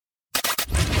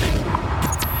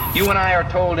You and I are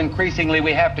told increasingly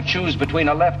we have to choose between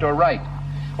a left or right.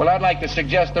 Well, I'd like to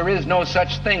suggest there is no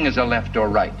such thing as a left or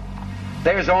right.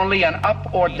 There's only an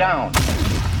up or down.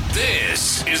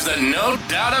 This is the No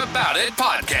Doubt About It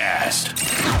podcast.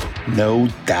 No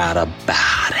doubt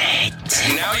about it.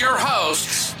 And now your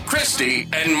hosts, Krysty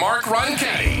and Mark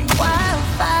Ronchetti.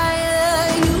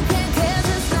 Wildfire, you can catch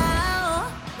us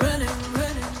now. Running.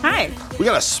 Hi. We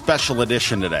got a special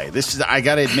edition today. This is, I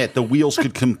got to admit, the wheels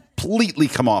could completely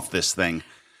come off this thing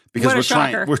because we're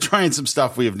trying some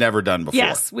stuff we have never done before.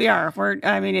 Yes, we are.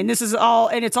 And this is all,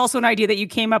 and it's also an idea that you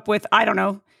came up with, I don't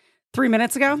know, 3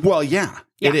 minutes ago? Well, yeah.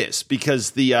 It is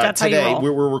because today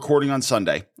we're recording on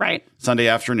Sunday. Right. Sunday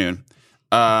afternoon.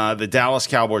 The Dallas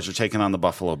Cowboys are taking on the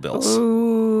Buffalo Bills.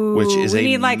 Ooh, which is we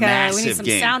need massive we need some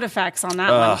game. Sound effects on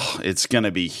that one. It's going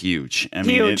to be huge. I huge.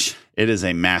 mean, it is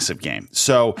a massive game.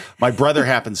 So my brother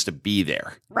happens to be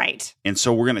there. Right. And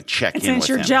so we're going to check in with him. Since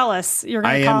you're jealous, you're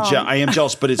going to call him. I am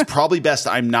jealous, but it's probably best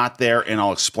I'm not there, and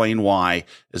I'll explain why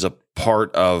as a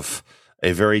part of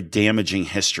a very damaging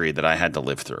history that I had to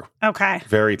live through. Okay.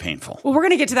 Very painful. Well, we're going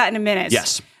to get to that in a minute.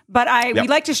 Yes. But we'd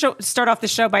like to start off the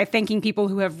show by thanking people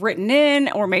who have written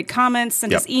in or made comments,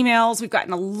 sent us emails. We've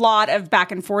gotten a lot of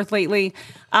back and forth lately.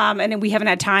 And then we haven't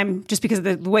had time just because of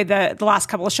the way the last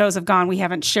couple of shows have gone. We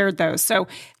haven't shared those. So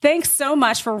thanks so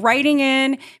much for writing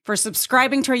in, for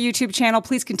subscribing to our YouTube channel.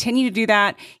 Please continue to do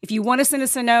that. If you want to send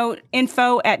us a note,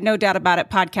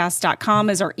 info@nodoubtaboutitpodcast.com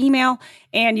is our email.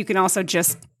 And you can also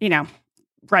just,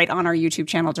 right on our YouTube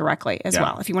channel directly as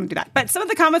well, if you want to do that. But some of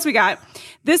the comments we got,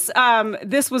 this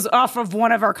was off of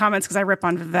one of our comments because I rip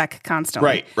on Vivek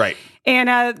constantly. Right.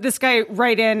 And this guy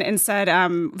wrote in and said,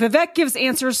 Vivek gives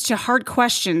answers to hard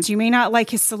questions. You may not like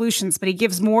his solutions, but he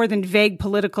gives more than vague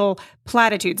political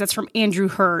platitudes. That's from Andrew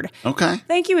Hurd. Okay.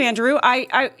 Thank you, Andrew.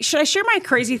 Should I share my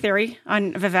crazy theory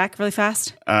on Vivek really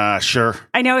fast? Sure.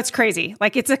 I know it's crazy.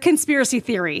 Like, it's a conspiracy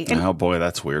theory. And oh, boy,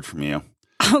 that's weird from you.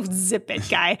 Oh, zip it,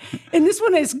 guy. And this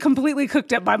one is completely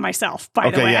cooked up by myself,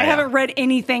 by the way. I haven't read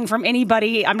anything from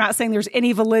anybody. I'm not saying there's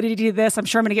any validity to this. I'm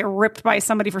sure I'm going to get ripped by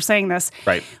somebody for saying this.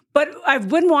 Right. But I've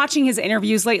been watching his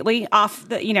interviews lately off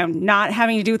the, not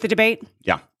having to do with the debate.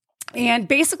 Yeah. And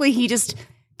basically he just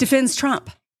defends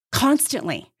Trump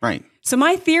constantly. Right. So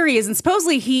my theory is, and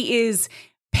supposedly he is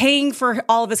paying for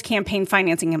all of his campaign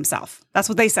financing himself. That's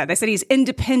what they said. They said he's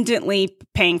independently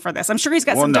paying for this. I'm sure he's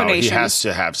got some donations. He has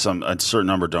to have a certain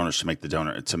number of donors to make the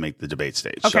debate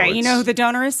stage. Okay, so you know who the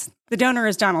donor is? The donor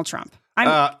is Donald Trump.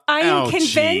 I am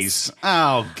convinced. Geez.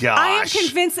 Oh gosh. I am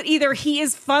convinced that either he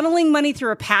is funneling money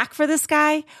through a PAC for this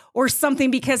guy or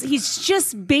something, because he's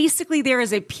just basically there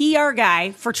as a PR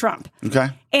guy for Trump. Okay.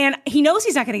 And he knows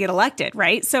he's not going to get elected,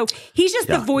 right? So he's just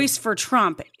the voice for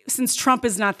Trump since Trump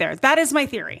is not there. That is my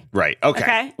theory. Right.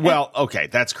 Okay. Well, okay.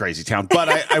 That's crazy town.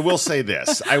 But I will say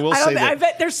this. I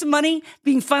bet there's some money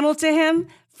being funneled to him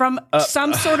from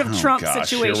some sort of Trump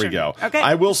situation. Here we go. Okay.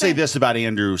 I will say this about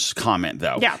Andrew's comment,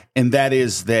 though. Yeah. And that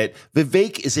is that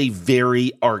Vivek is a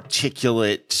very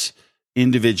articulate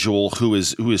individual who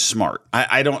is smart.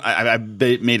 I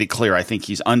made it clear. I think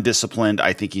he's undisciplined.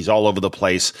 I think he's all over the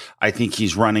place. I think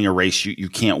he's running a race you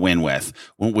can't win with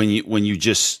when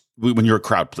you're a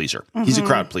crowd pleaser. Mm-hmm. He's a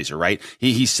crowd pleaser, right?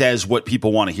 He says what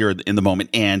people want to hear in the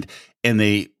moment, and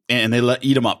they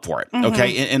eat him up for it. Mm-hmm.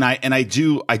 Okay. And I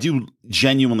do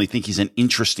genuinely think he's an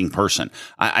interesting person.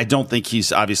 I don't think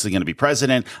he's obviously going to be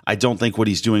president. I don't think what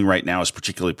he's doing right now is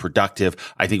particularly productive.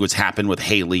 I think what's happened with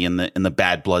Haley and the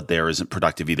bad blood there isn't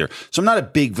productive either. So I'm not a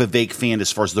big Vivek fan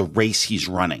as far as the race he's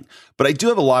running, but I do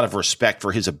have a lot of respect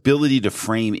for his ability to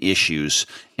frame issues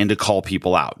and to call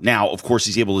people out. Now, of course,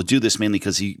 he's able to do this mainly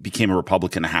because he became a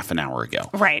Republican a half an hour ago.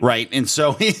 Right. And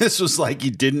so this was like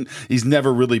he's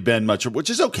never really been much,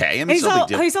 which is okay. I mean, he's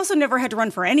also never had to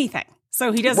run for anything.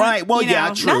 So he doesn't, right. Well,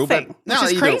 yeah, true. Nothing, which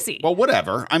is crazy. Well,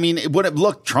 whatever. I mean,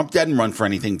 look, Trump didn't run for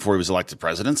anything before he was elected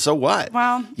president. So what?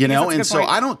 Well, and so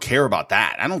I don't care about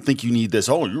that. I don't think you need this.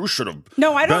 Oh, you should have been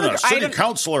a city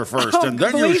councilor first, and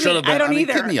then you should have been. I don't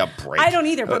either. Give me a break. I don't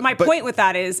either. But my point with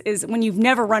that is when you've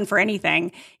never run for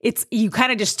anything, you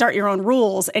kind of just start your own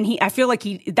rules. And I feel like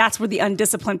that's where the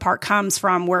undisciplined part comes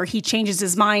from, where he changes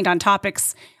his mind on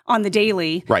topics on the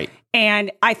daily. Right.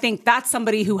 And I think that's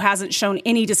somebody who hasn't shown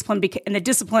any discipline, and the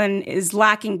discipline is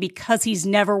lacking because he's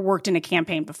never worked in a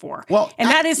campaign before. Well, and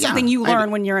that is something you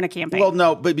learn when you're in a campaign. Well,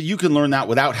 no, but you can learn that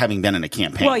without having been in a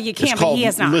campaign. Well, you can, but he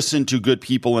has not. Listen to good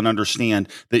people and understand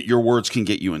that your words can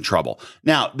get you in trouble.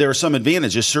 Now, there are some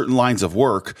advantages. Certain lines of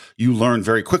work, you learn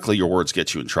very quickly your words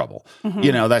get you in trouble.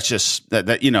 Mm-hmm. That's just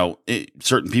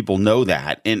certain people know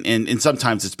that. And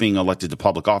sometimes it's being elected to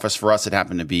public office. For us, it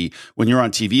happened to be when you're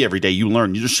on TV every day, you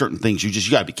learn there's certain things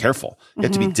you got to be careful. You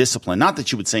have to be disciplined. Not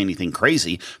that you would say anything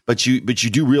crazy, but you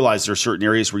do realize there are certain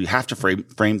areas where you have to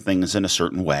frame things in a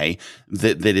certain way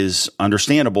that is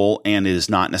understandable and is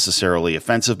not necessarily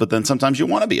offensive. But then sometimes you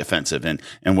want to be offensive in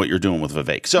what you're doing with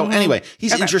Vivek. So anyway,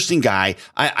 he's an interesting guy.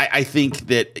 I think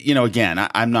that, again,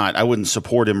 I wouldn't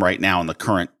support him right now in the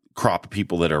current crop of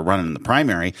people that are running in the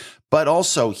primary, but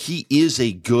also he is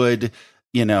a good,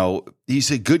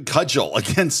 he's a good cudgel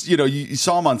against, you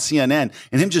saw him on CNN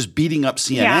and him just beating up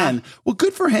CNN. Yeah. Well,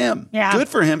 good for him. Yeah. Good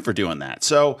for him for doing that.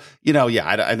 So,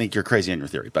 I think you're crazy on your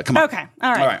theory, but come on. Okay.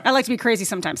 All right. I like to be crazy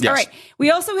sometimes. Yes. All right.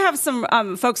 We also have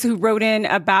some folks who wrote in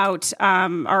about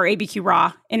our ABQ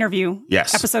Raw interview.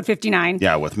 Yes. Episode 59.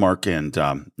 Yeah, with Mark and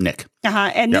Nick.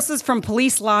 And this is from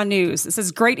Police Law News. It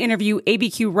says, great interview.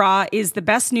 ABQ Raw is the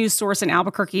best news source in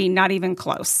Albuquerque, not even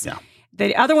close. Yeah.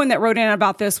 The other one that wrote in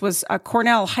about this was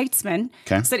Cornell Heitzman.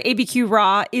 Okay. Said ABQ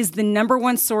Raw is the number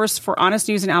one source for honest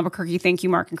news in Albuquerque. Thank you,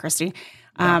 Mark and Krysty.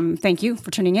 Thank you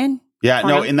for tuning in. Yeah,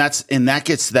 Cornell. No, and that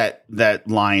gets that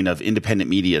line of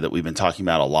independent media that we've been talking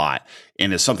about a lot,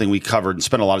 and is something we covered and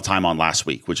spent a lot of time on last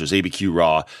week, which was ABQ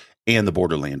Raw and the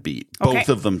Borderland Beat. Okay. Both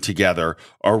of them together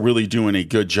are really doing a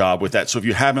good job with that. So if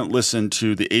you haven't listened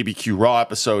to the ABQ Raw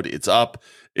episode, it's up.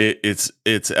 It's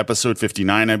episode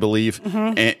 59, I believe.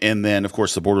 And then, of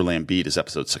course, the Borderland Beat is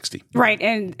episode 60. Right.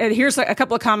 And here's a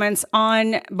couple of comments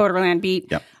on Borderland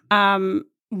Beat. Yep.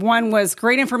 One was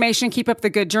great information. Keep up the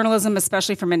good journalism,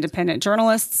 especially from independent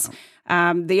journalists.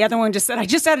 The other one just said, I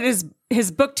just added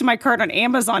his book to my cart on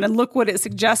Amazon, and look what it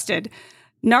suggested.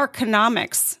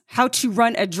 Narconomics, how to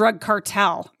run a drug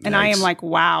cartel. And I am like,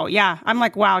 wow. Yeah, I'm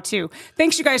like, wow, too.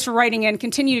 Thanks, you guys, for writing in.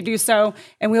 Continue to do so,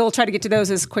 and we will try to get to those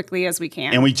as quickly as we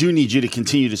can. And we do need you to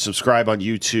continue to subscribe on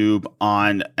YouTube,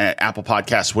 on Apple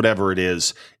Podcasts, whatever it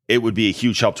is. It would be a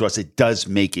huge help to us. It does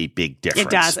make a big difference.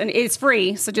 It does, and it's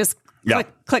free, so just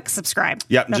click subscribe.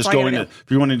 Yeah, and just go into, if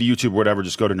you want into YouTube or whatever,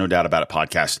 just go to No Doubt About It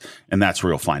Podcast, and that's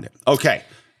where you'll find it. Okay.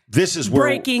 This is where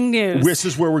breaking news. This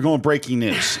is where we're going. Breaking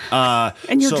news,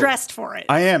 and you're dressed for it.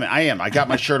 I am. I got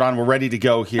my shirt on. We're ready to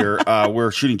go here.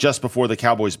 We're shooting just before the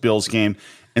Cowboys-Bills game,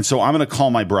 and so I'm going to call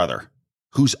my brother,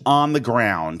 who's on the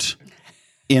ground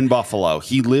in Buffalo.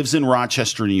 He lives in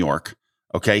Rochester, New York.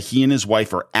 Okay, he and his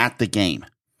wife are at the game,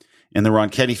 and the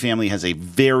Ronchetti family has a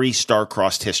very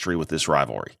star-crossed history with this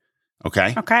rivalry.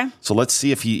 Okay. So let's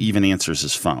see if he even answers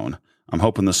his phone. I'm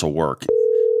hoping this will work.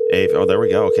 Abe, there we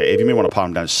go. Okay, Abe, you may want to palm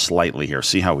him down slightly here.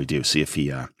 See how we do. See if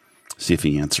he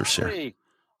answers here. Hey.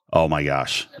 Oh my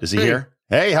gosh, is he here?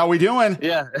 Hey, how we doing?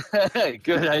 Yeah,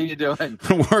 good. How you doing?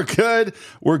 We're good.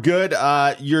 We're good.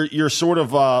 You're sort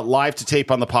of live to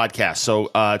tape on the podcast,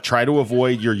 so try to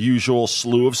avoid your usual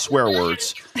slew of swear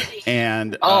words.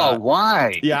 And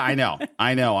why? Yeah, I know.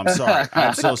 I'm sorry.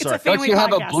 I'm so sorry. Don't you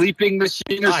have a bleeping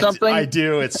machine or something? I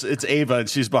do. It's Ava, and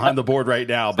she's behind the board right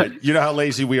now. But you know how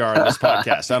lazy we are on this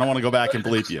podcast. I don't want to go back and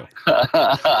bleep you.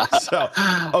 So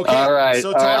okay. All right.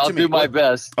 So talk to me. I'll do my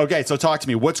best. Okay. So talk to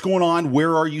me. What's going on?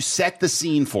 Where are you? Set the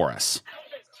scene for us.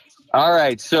 All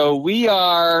right. So we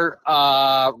are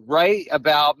right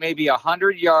about maybe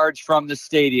 100 yards from the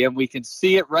stadium. We can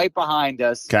see it right behind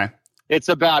us. Okay. It's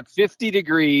about 50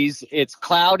 degrees. It's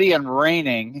cloudy and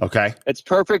raining. Okay. It's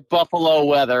perfect Buffalo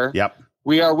weather. Yep.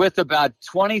 We are with about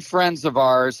 20 friends of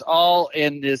ours, all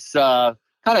in this kind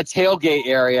of tailgate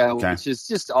area, which is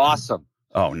just awesome.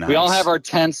 Oh, nice. We all have our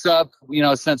tents up,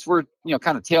 since we're,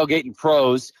 kind of tailgating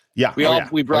pros. Yeah.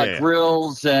 We brought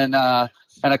grills and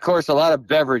of course a lot of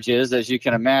beverages, as you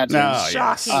can imagine. Oh,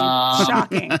 shocking.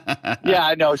 Shocking. Yeah,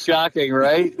 I know. Shocking,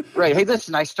 right? Right. Hey,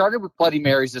 listen, I started with Bloody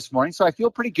Marys this morning, so I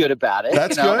feel pretty good about it.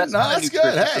 That's good. That's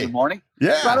good. Hey. In the morning.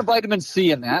 Yeah. A lot of vitamin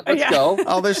C in that. Let's go.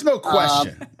 Oh, there's no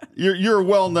question. You're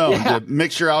well known to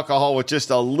mix your alcohol with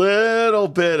just a little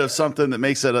bit of something that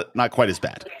makes it not quite as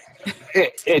bad.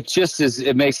 It just is.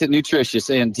 It makes it nutritious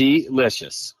and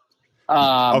delicious.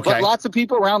 But lots of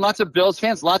people around, lots of Bills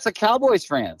fans, lots of Cowboys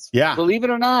fans. Yeah. Believe it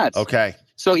or not. Okay.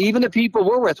 So even the people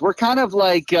we're with, we're kind of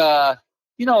like,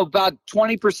 about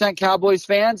 20% Cowboys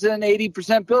fans and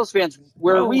 80% Bills fans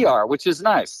where we are, which is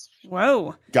nice.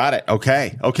 Whoa. Got it.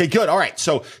 Okay. Okay, good. All right.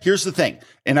 So here's the thing.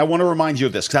 And I want to remind you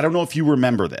of this because I don't know if you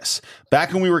remember this.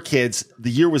 Back when we were kids,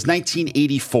 the year was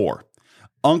 1984.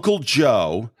 Uncle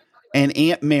Joe and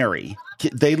Aunt Mary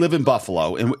they live in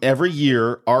Buffalo, and every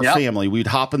year our family, we'd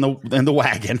hop in the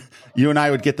wagon. You and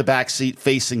I would get the back seat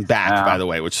facing back, by the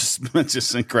way, which is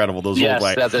just incredible. Those old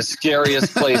wagons. That's the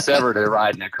scariest place ever to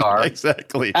ride in a car.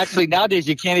 Exactly. Actually, nowadays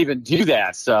you can't even do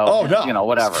that. So,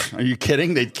 whatever. Are you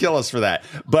kidding? They'd kill us for that.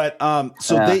 But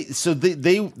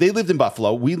they lived in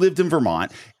Buffalo. We lived in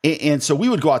Vermont. And so we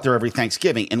would go out there every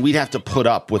Thanksgiving, and we'd have to put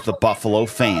up with the Buffalo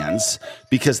fans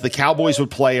because the Cowboys would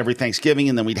play every Thanksgiving,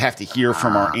 and then we'd have to hear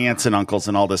from our aunts and uncles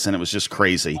and all this, and it was just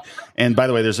crazy. And by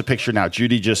the way, there's a picture now.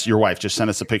 Judy, your wife, just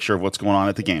sent us a picture of what's going on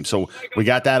at the game. So we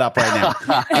got that up right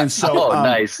now. And so,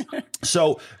 nice.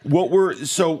 So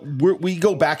we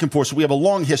go back and forth. So we have a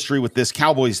long history with this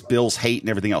Cowboys, Bills hate,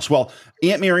 and everything else. Well,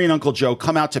 Aunt Mary and Uncle Joe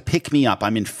come out to pick me up.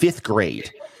 I'm in 5th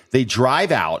grade. They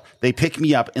drive out, they pick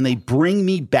me up, and they bring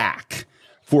me back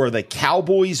for the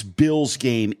Cowboys-Bills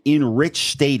game in Rich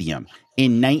Stadium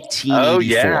in 1984. Oh,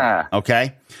 yeah.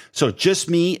 Okay? So just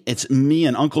me, it's me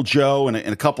and Uncle Joe and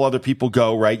a couple other people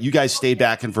go, right? You guys stay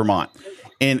back in Vermont.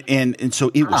 And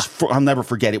so it was, I'll never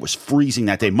forget, it was freezing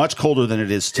that day, much colder than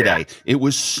it is today. Yeah. It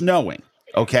was snowing,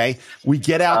 okay? We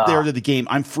get out there to the game.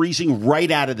 I'm freezing right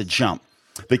out of the jump.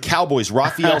 The Cowboys,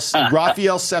 Raphael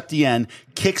Septien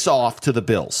kicks off to the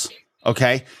Bills.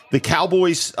 Okay, the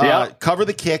Cowboys cover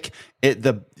the kick.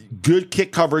 The good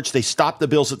kick coverage. They stop the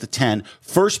Bills at the 10.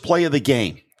 First play of the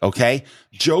game. Okay,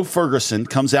 Joe Ferguson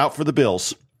comes out for the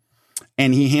Bills,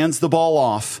 and he hands the ball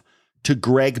off to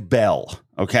Greg Bell.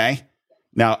 Okay,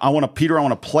 now I want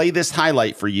to play this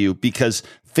highlight for you because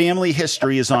family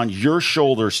history is on your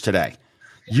shoulders today.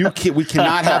 We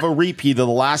cannot have a repeat of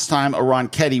the last time a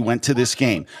Ronchetti went to this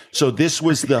game. So this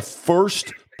was the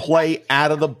first play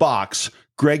out of the box.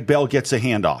 Greg Bell gets a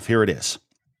handoff. Here it is.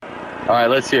 All right,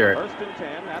 let's hear it. 1st and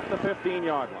 10 at the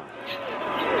 15-yard line.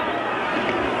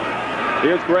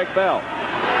 Here's Greg Bell.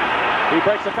 He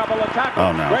breaks a couple of tackles.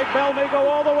 Oh, no. Greg Bell may go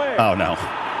all the way. Oh, no.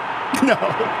 No.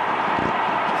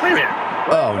 Wait a minute.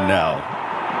 Oh, no.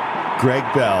 Greg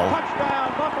Bell.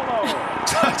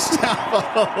 Touchdown,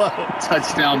 Buffalo.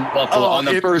 Touchdown Buffalo on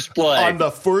the first play. On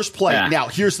the first play. Yeah. Now,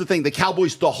 here's the thing. The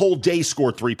Cowboys the whole day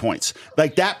scored 3 points.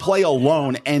 Like, that play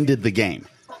alone ended the game.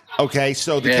 Okay,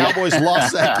 so the Cowboys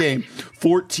lost that game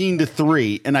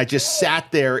 14-3, and I just sat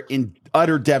there in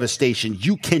utter devastation.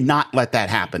 You cannot let that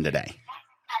happen today.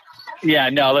 Yeah,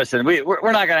 no, listen, we're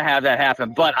not going to have that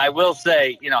happen. But I will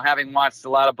say, having watched a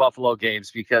lot of Buffalo games,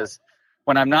 because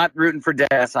when I'm not rooting for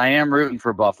Dallas, I am rooting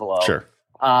for Buffalo. Sure.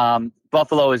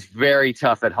 Buffalo is very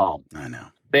tough at home. I know.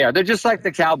 They are. They're just like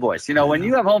the Cowboys. When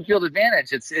you have home field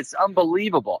advantage, it's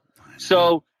unbelievable.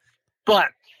 So, but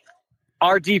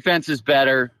our defense is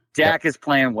better. Dak is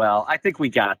playing well. I think we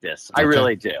got this. I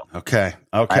really do. Okay.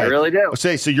 I really do.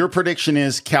 So your prediction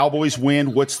is Cowboys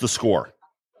win. What's the score?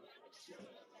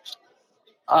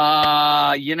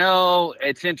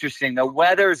 It's interesting. The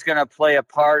weather's going to play a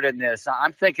part in this.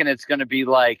 I'm thinking it's going to be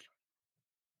like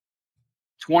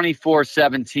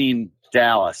 24-17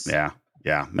 Dallas.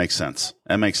 Yeah, makes sense.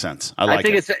 That makes sense. I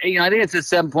think it's a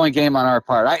 7-point game on our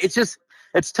part.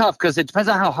 It's tough because it depends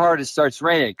on how hard it starts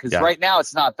raining. Because right now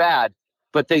it's not bad,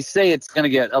 but they say it's going to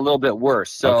get a little bit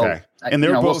worse. So, and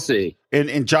they're both. We'll see.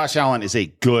 And Josh Allen is a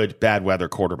good bad weather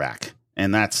quarterback,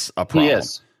 and that's a problem. He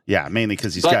is. Yeah, mainly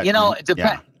because he's got. It depends.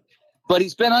 Yeah. But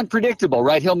he's been unpredictable,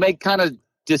 right? He'll make kind of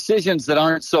decisions that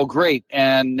aren't so great,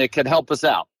 and it could help us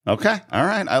out. Okay. All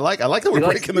right. I like that we're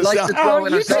breaking this down. To throw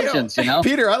interceptions,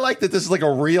 Peter, I like that this is like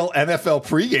a real NFL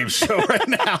pregame show right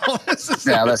now.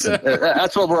 Listen,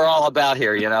 that's what we're all about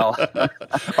here, All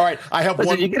right. I have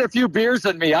one. You get a few beers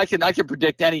in me, I can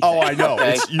predict anything. Oh, I know.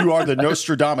 Okay? You are the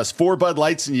Nostradamus. 4 Bud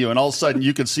Lights in you, and all of a sudden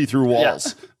you can see through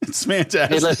walls. Yeah. It's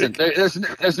fantastic. Hey, listen,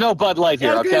 there's no Bud Light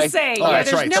here, I was okay? Say, that's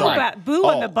there's right. no boo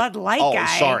on the Bud Light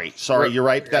guy. Sorry. You're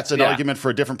right. That's an argument for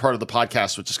a different part of the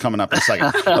podcast, which is coming up in a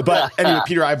second. But anyway,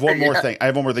 Peter, I have one more thing.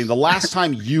 The last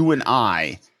time you and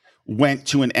I went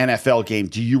to an NFL game,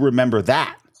 do you remember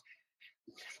that?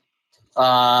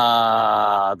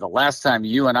 The last time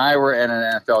you and I were in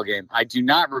an NFL game, I do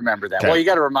not remember that. Okay. Well, you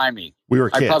got to remind me. We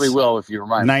were kids. I probably will if you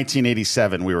remind me.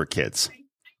 1987, we were kids.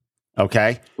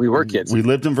 Okay, we were kids. We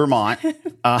lived in Vermont, and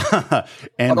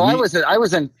I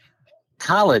was in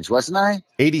college, wasn't I?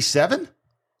 87.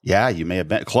 Yeah, you may have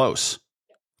been close.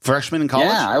 Freshman in college?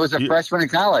 Yeah, I was a freshman in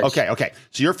college. Okay.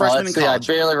 So you're a freshman in college.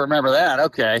 I barely remember that.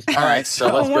 Okay. All right. So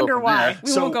let's wonder why.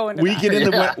 We won't go into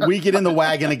that. We get in the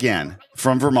wagon again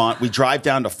from Vermont. We drive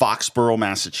down to Foxborough,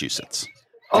 Massachusetts.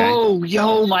 Okay?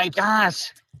 Oh, my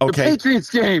gosh. Okay. The Patriots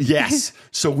game. Yes.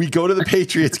 So we go to the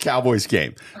Patriots-Cowboys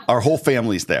game. Our whole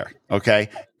family's there. Okay.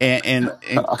 And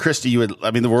Krysty,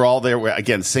 we're all there.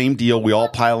 Again, same deal. We all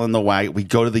pile in the wagon. We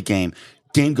go to the game.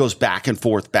 Game goes back and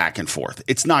forth, back and forth.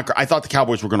 It's not. I thought the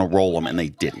Cowboys were going to roll them, and they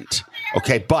didn't.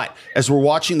 Okay, but as we're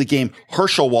watching the game,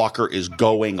 Herschel Walker is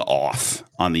going off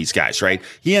on these guys. Right,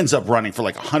 he ends up running for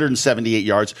like 178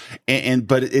 yards,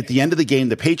 but at the end of the game,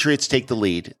 the Patriots take the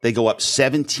lead. They go up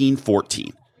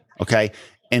 17-14. Okay,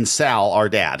 and Sal, our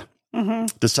dad,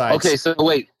 decides. Okay, so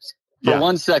wait for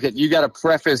 1 second. You got to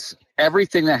preface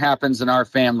everything that happens in our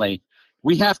family.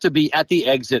 We have to be at the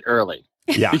exit early.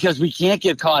 Yeah. Because we can't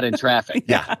get caught in traffic.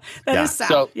 Yeah. That is sad.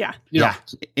 So, yeah.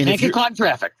 And can't get caught in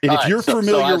traffic. And if you're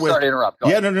familiar with, sorry to interrupt. Go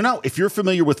ahead. No. If you're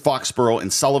familiar with Foxborough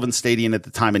and Sullivan Stadium at the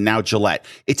time, and now Gillette,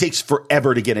 it takes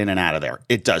forever to get in and out of there.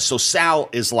 It does. So Sal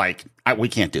is like, we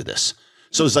can't do this.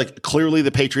 So it's like, clearly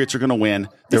the Patriots are going to win.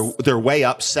 They're way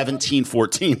up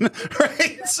 17-14,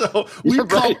 right? So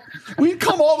we'd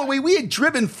come all the way. We had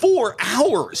driven 4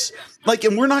 hours,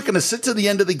 and we're not going to sit to the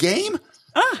end of the game.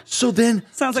 So then,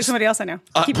 sounds like somebody else I know.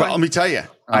 Keep let going. me tell you.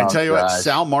 What.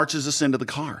 Sal marches us into the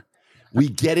car. We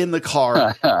get in the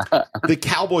car. The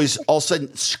Cowboys all of a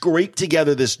sudden scrape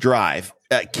together this drive,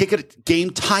 kick a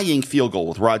game-tying field goal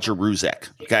with Roger Ruzek.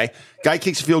 Okay, guy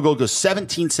kicks a field goal, goes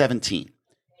 17-17.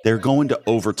 They're going to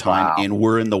overtime, and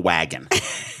we're in the wagon.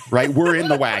 Right, we're in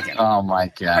the wagon. Oh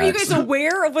my God! Are you guys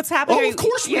aware of what's happening? Oh, of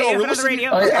course we are. We're on the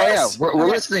radio. We're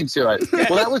listening to it.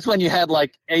 Well, that was when you had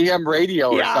like AM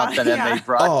radio or something, and they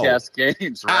broadcast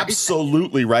games, right?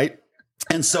 Absolutely right.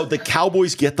 And so the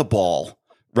Cowboys get the ball,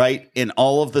 right, and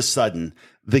all of a sudden,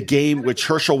 the game which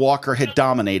Herschel Walker had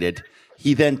dominated,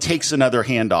 he then takes another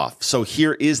handoff. So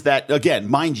here is that again,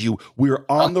 mind you, we're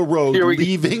on the road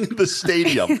leaving the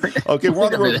stadium. Okay, we're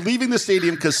on the road leaving the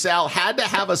stadium because Sal had to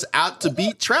have us out to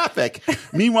beat traffic.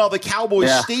 Meanwhile, the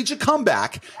Cowboys stage a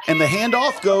comeback, and the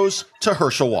handoff goes to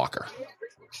Herschel Walker.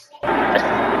 Herschel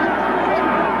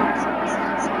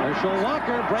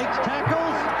Walker breaks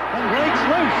tackles and breaks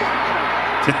loose.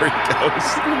 There he goes.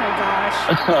 Oh my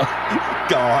gosh.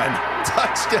 Gone.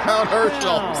 Touchdown,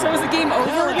 Herschel. So is the game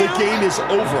over The now? game is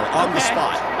over on the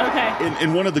spot. Okay.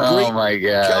 In one of the great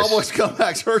Cowboys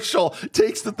comebacks, Herschel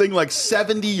takes the thing like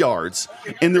 70 yards.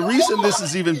 And the reason this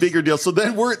is even bigger deal, so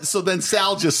then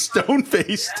Sal just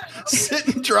stone-faced,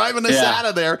 sitting, driving us out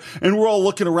of there, and we're all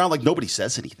looking around like nobody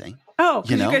says anything. Oh,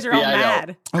 you guys are all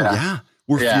mad. Oh, yeah.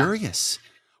 We're furious.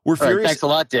 We're furious. Right, thanks a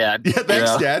lot, Dad. Yeah,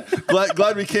 thanks, Dad.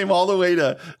 Glad we came all the way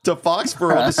to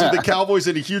Foxborough to see the Cowboys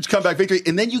in a huge comeback victory.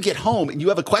 And then you get home and you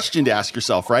have a question to ask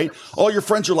yourself, right? All your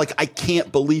friends are like, I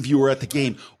can't believe you were at the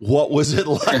game. What was it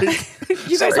like?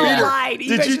 You guys all lied.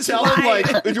 Did you tell him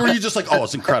or were you just like, oh,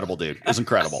 it's incredible, dude. It was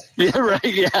incredible. Yeah, right.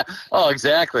 Yeah. Oh,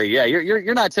 exactly. Yeah,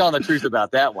 you're not telling the truth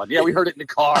about that one. Yeah, we heard it in the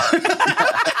car.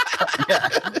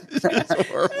 It's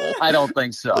horrible. I don't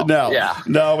think so.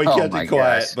 No, we kept it quiet,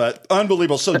 gosh. but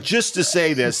unbelievable. So just to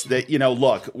say this, that,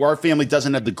 look, our family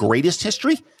doesn't have the greatest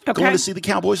history going to see the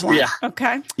Cowboys live. Yeah.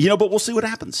 Okay. But we'll see what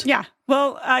happens. Yeah.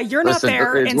 Well, you're not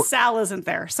there and Sal isn't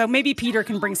there. So maybe Peter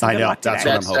can bring some good luck today.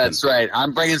 That's right.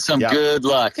 I'm bringing some good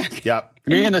luck. Yep.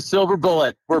 Me and the silver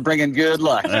bullet, we're bringing good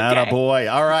luck. Atta boy.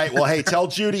 All right. Well, hey, tell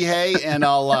Judy, hey, and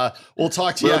we'll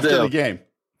talk to you after the game.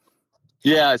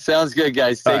 Yeah, sounds good,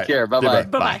 guys. Take care. Bye-bye.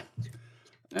 Bye-bye.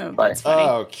 Oh, Bye. that's funny.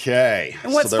 Okay.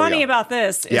 And what's funny about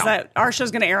this is that our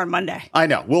show's going to air on Monday. I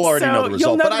know. We'll already know the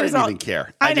result, but I didn't even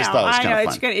care. I just thought it was kind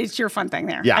of fun. It's your fun thing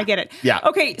there. Yeah. I get it. Yeah.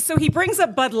 Okay, so he brings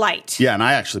up Bud Light. Yeah, and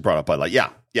I actually brought up Bud Light. Yeah.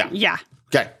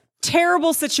 Okay.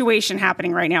 Terrible situation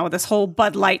happening right now with this whole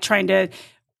Bud Light trying to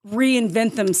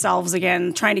reinvent themselves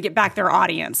again, trying to get back their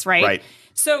audience, right? Right.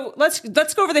 So let's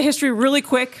go over the history really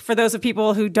quick for those of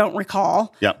people who don't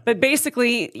recall. Yep. But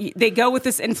basically, they go with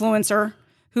this influencer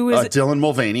who is Dylan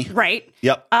Mulvaney. Right.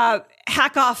 Yep.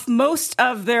 Hack off most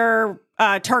of their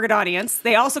target audience.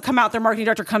 They also come out, their marketing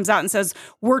director comes out and says,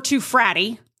 we're too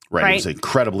fratty. Right. He was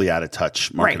incredibly out of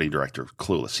touch marketing director,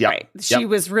 clueless. Yeah. Right. She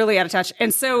was really out of touch.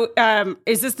 And so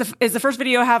is the first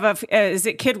video have of is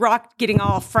it Kid Rock getting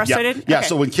all frustrated? Yeah. Okay.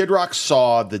 So when Kid Rock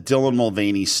saw the Dylan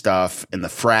Mulvaney stuff and the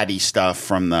fratty stuff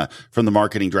from the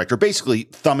marketing director, basically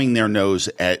thumbing their nose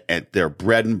at their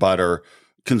bread and butter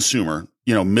consumer,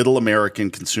 middle American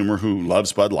consumer who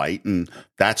loves Bud Light, and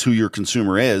that's who your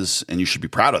consumer is, and you should be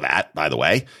proud of that, by the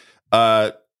way.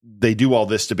 They do all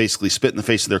this to basically spit in the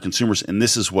face of their consumers, and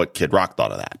this is what Kid Rock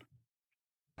thought of that.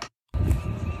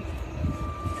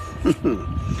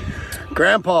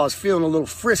 Grandpa's feeling a little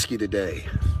frisky today.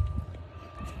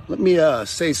 Let me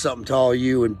say something to all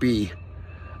you and be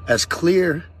as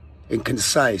clear and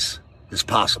concise as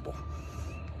possible.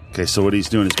 Okay, so what he's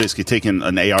doing is basically taking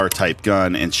an AR-type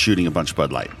gun and shooting a bunch of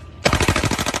Bud Light.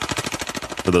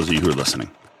 For those of you who are listening.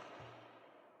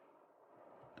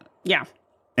 Yeah.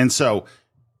 And so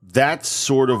that's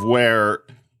sort of where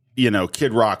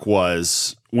Kid Rock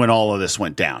was when all of this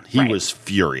went down. He was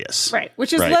furious. Right.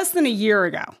 Which is less than a year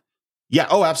ago. Yeah.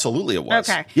 Oh, absolutely it was.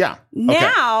 Okay. Yeah.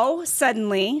 Now,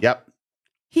 suddenly,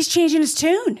 he's changing his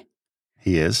tune.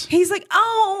 He is. He's like,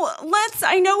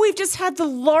 I know we've just had the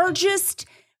largest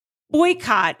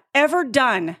boycott ever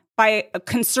done by a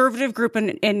conservative group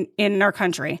in our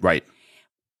country. Right.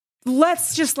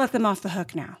 Let's just let them off the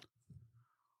hook now.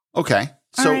 Okay.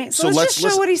 So let's just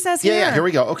show what he says here. Yeah, here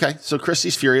we go. Okay. So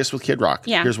Krysty's furious with Kid Rock.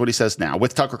 Yeah. Here's what he says now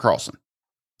with Tucker Carlson.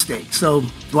 So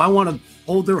do I want to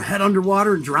hold their head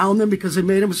underwater and drown them because they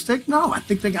made a mistake? No, I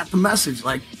think they got the message.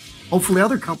 Like, hopefully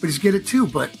other companies get it too.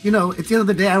 But, at the end of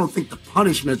the day, I don't think the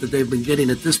punishment that they've been getting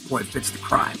at this point fits the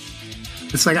crime.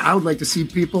 It's like, I would like to see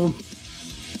people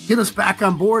get us back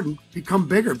on board and become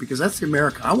bigger, because that's the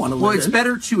America I want to live in. Well, it's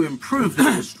better to improve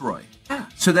than destroy. Yeah.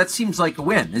 So that seems like a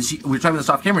win. We were talking about this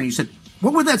off camera, and you said,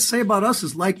 what would that say about us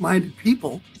as like-minded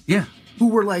people? Yeah. Who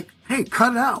were like, hey,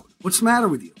 cut it out. What's the matter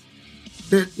with you?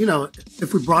 That,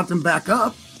 if we brought them back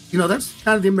up, that's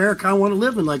kind of the America I want to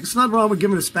live in. Like, it's not wrong with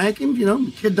giving a spanking.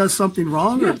 The kid does something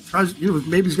wrong or tries,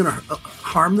 maybe he's going to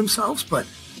harm themselves, but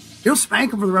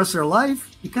spank them for the rest of their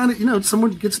life. You kind of,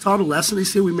 someone gets taught a lesson. They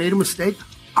say we made a mistake.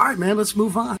 All right, man, let's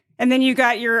move on. And then you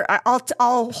got your,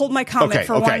 I'll hold my comment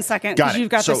for 1 second, because you've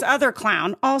got this other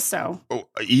clown also.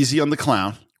 Easy on the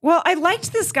clown. Well, I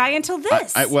liked this guy until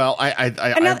this. Let's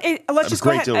just a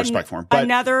great deal of respect for him. But,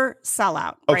 another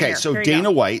sellout. Okay, so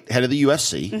Dana White, head of the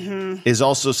UFC, is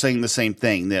also saying the same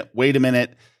thing. That wait a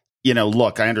minute,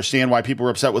 look, I understand why people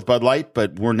were upset with Bud Light,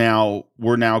 but we're now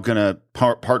going to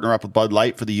partner up with Bud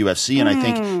Light for the UFC, and I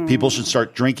think people should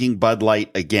start drinking Bud Light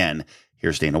again.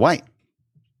 Here's Dana White.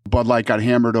 Bud Light got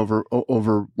hammered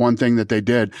over one thing that they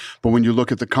did. But when you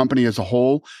look at the company as a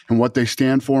whole and what they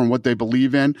stand for and what they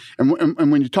believe in,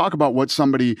 and when you talk about what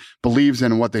somebody believes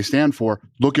in and what they stand for,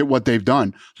 look at what they've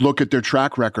done. Look at their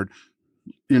track record,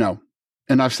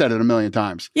 and I've said it a million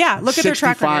times. Yeah, look at their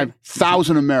track record.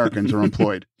 65,000 Americans are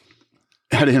employed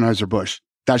at Anheuser-Busch.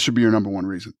 That should be your number one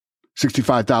reason.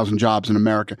 65,000 jobs in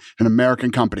America, an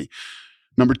American company.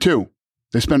 Number two,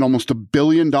 they spend almost $1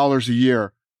 billion a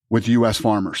year with U.S.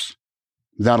 farmers.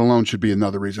 That alone should be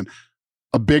another reason.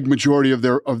 A big majority of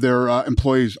their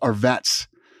employees are vets.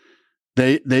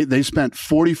 They spent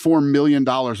 $44 million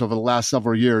over the last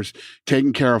several years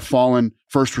taking care of fallen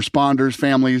first responders,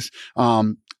 families,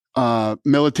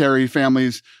 military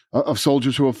families of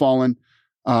soldiers who have fallen.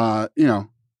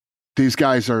 These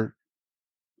guys are,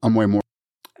 I'm way more.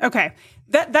 Okay.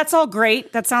 That's all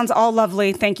great. That sounds all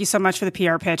lovely. Thank you so much for the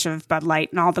PR pitch of Bud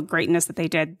Light and all the greatness that they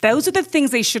did. Those are the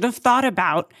things they should have thought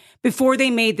about before they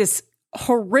made this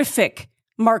horrific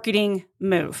marketing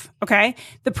move. Okay.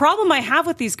 The problem I have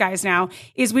with these guys now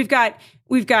is we've got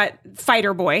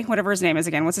Fighter Boy, whatever his name is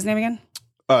again. What's his name again?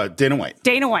 Dana White.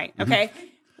 Dana White. Okay.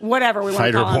 Whatever we want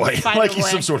to call him. Fighter Boy. Like he's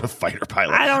some sort of fighter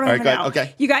pilot. I don't even know.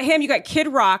 Okay. You got him. You got Kid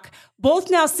Rock,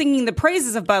 both now singing the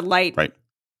praises of Bud Light. Right.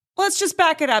 Let's just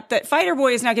back it up that Fighter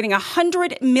Boy is now getting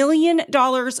 $100 million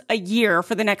a year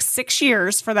for the next 6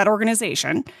 years for that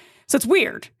organization. So it's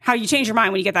weird how you change your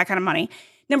mind when you get that kind of money.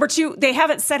 Number two, they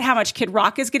haven't said how much Kid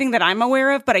Rock is getting that I'm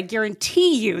aware of, but I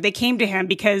guarantee you they came to him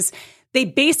because they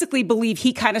basically believe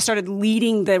he kind of started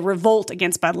leading the revolt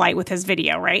against Bud Light with his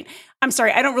video, right? I'm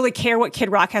sorry, I don't really care what Kid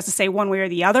Rock has to say one way or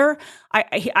the other.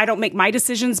 I don't make my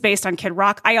decisions based on Kid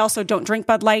Rock. I also don't drink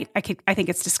Bud Light. I think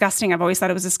it's disgusting. I've always thought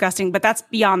it was disgusting, but that's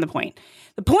beyond the point.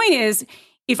 The point is,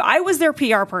 if I was their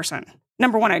PR person,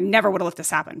 number one, I never would have let this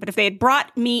happen. But if they had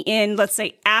brought me in, let's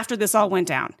say after this all went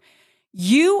down,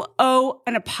 you owe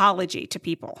an apology to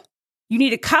people. You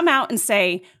need to come out and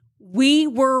say, we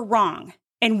were wrong.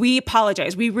 And we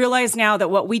apologize. We realize now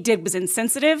that what we did was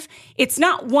insensitive. It's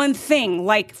not one thing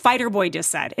like Fighter Boy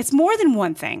just said. It's more than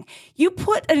one thing. You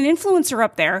put an influencer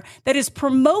up there that is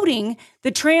promoting the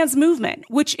trans movement,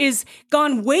 which is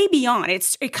gone way beyond.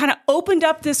 It kind of opened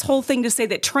up this whole thing to say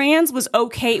that trans was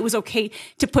okay. It was okay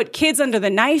to put kids under the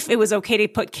knife. It was okay to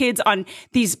put kids on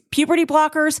these puberty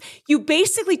blockers. You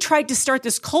basically tried to start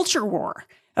this culture war.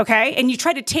 Okay. And you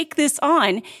try to take this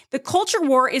on. The culture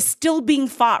war is still being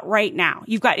fought right now.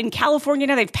 You've got in California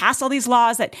now, they've passed all these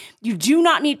laws that you do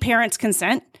not need parents'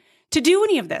 consent to do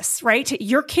any of this, right?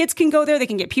 Your kids can go there. They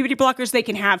can get puberty blockers. They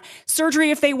can have surgery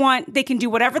if they want. They can do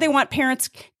whatever they want. Parents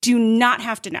do not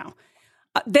have to know.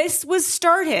 This was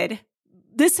started.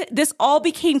 This all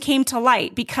came to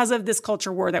light because of this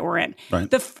culture war that we're in. Right.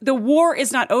 The war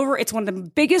is not over. It's one of the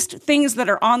biggest things that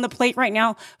are on the plate right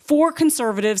now for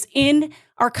conservatives in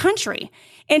our country.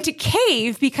 And to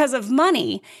cave because of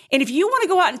money. And if you want to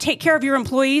go out and take care of your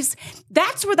employees,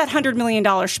 that's where that $100 million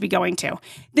should be going to.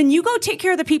 Then you go take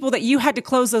care of the people that you had to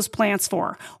close those plants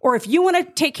for. Or if you want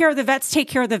to take care of the vets, take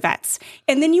care of the vets.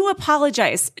 And then you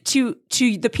apologize to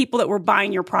the people that were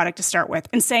buying your product to start with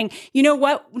and saying, you know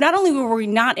what? Not only were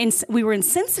we were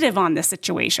insensitive on this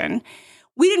situation,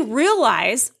 we didn't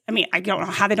realize, I don't know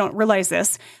how they don't realize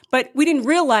this, but we didn't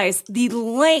realize the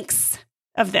lengths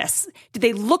of this. Did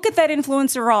they look at that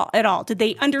influencer at all? Did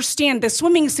they understand the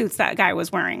swimming suits that guy was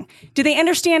wearing? Did they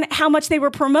understand how much they were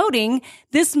promoting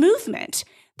this movement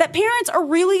that parents are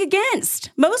really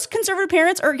against? Most conservative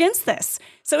parents are against this.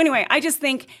 So anyway, I just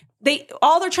think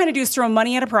all they're trying to do is throw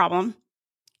money at a problem.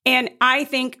 And I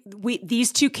think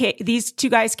these two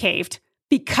guys caved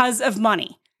because of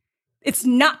money. It's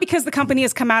not because the company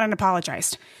has come out and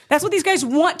apologized. That's what these guys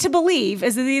want to believe,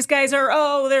 is that these guys are,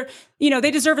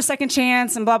 they deserve a second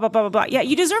chance and blah, blah, blah, blah, blah. Yeah,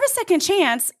 you deserve a second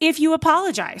chance if you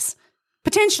apologize,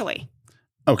 potentially.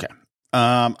 Okay.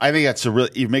 I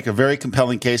think you make a very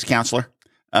compelling case, counselor.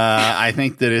 I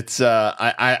think that it's,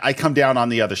 I come down on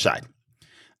the other side.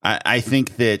 I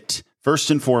think that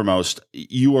first and foremost,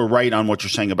 you are right on what you're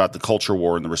saying about the culture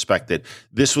war in the respect that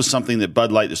this was something that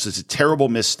Bud Light, this is a terrible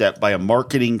misstep by a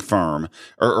marketing firm,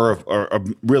 or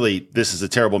really, this is a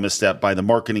terrible misstep by the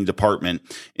marketing department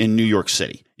in New York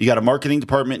City. You got a marketing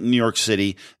department in New York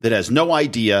City that has no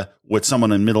idea what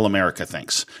someone in middle America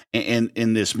thinks. And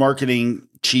this marketing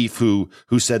chief who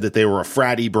said that they were a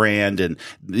fratty brand and,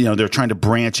 they're trying to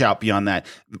branch out beyond that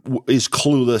is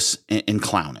clueless and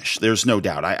clownish. There's no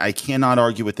doubt. I cannot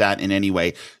argue with that in any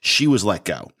way. She was let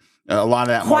go. A lot of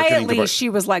that quietly, she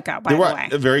was let go, by the way.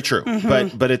 Very true.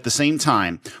 Mm-hmm. But at the same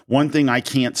time, one thing I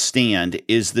can't stand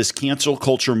is this cancel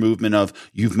culture movement of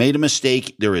you've made a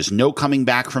mistake, there is no coming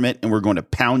back from it, and we're going to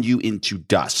pound you into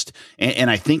dust. And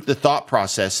I think the thought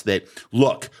process that,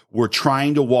 look, we're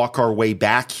trying to walk our way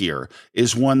back here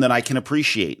is one that I can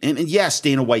appreciate. And yes,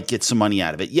 Dana White gets some money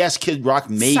out of it. Yes, Kid Rock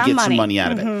may get some money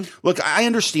out of it. Look, I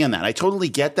understand that. I totally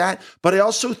get that. But I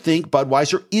also think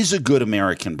Budweiser is a good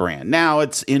American brand. Now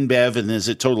it's InBev, and is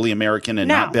it totally American and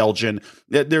not Belgian?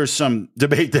 There's some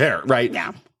debate there, right?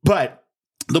 Yeah. But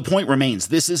the point remains,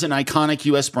 this is an iconic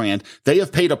U.S. brand. They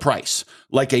have paid a price,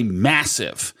 like a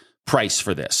massive price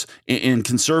for this. And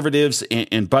conservatives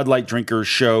and Bud Light drinkers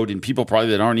showed, and people probably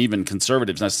that aren't even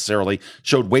conservatives necessarily,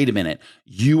 showed, wait a minute,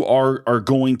 you are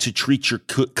going to treat your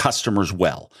customers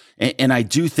well. And I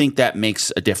do think that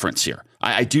makes a difference here.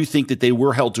 I do think that they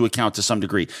were held to account to some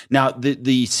degree. Now, the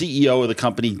CEO of the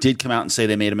company did come out and say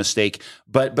they made a mistake,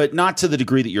 but not to the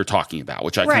degree that you're talking about,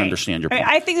 which I can understand your point.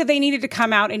 I think that they needed to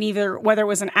come out and either, whether it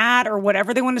was an ad or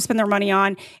whatever they wanted to spend their money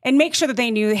on, and make sure that they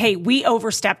knew, hey, we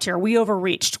overstepped here. We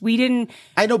overreached. We didn't.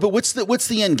 I know, but what's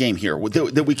the end game here?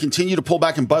 That we continue to pull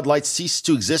back and Bud Light cease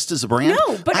to exist as a brand?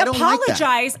 No, but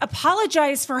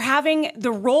apologize for having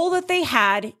the role that they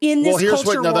had in this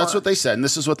culture war. That's what they said. And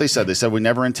this is what they said. They said, we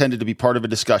never intended to be part of a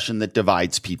discussion that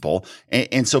divides people.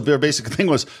 And so their basic thing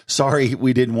was, sorry,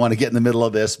 we didn't want to get in the middle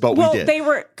of this, but we did.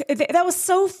 That was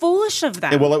so foolish of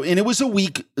them. And it was a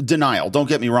weak denial, don't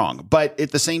get me wrong. But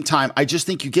at the same time, I just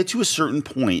think you get to a certain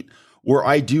point where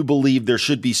I do believe there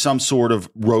should be some sort of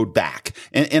road back.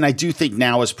 And I do think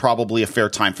now is probably a fair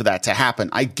time for that to happen.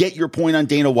 I get your point on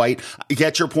Dana White. I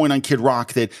get your point on Kid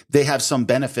Rock that they have some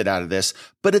benefit out of this.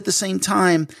 But at the same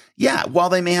time, yeah, while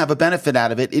they may have a benefit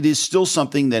out of it, it is still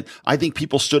something that I think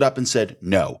people stood up and said,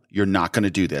 no, you're not going to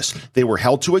do this. They were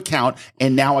held to account.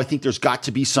 And now I think there's got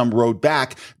to be some road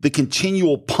back. The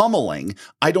continual pummeling,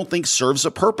 I don't think serves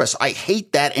a purpose. I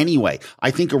hate that anyway.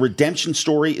 I think a redemption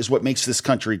story is what makes this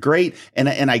country great. And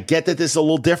I get that this is a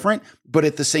little different, but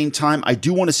at the same time, I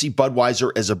do want to see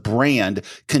Budweiser as a brand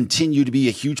continue to be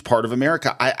a huge part of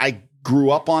America. I grew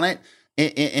up on it.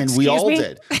 And we all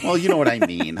did. Well, you know what I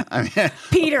mean.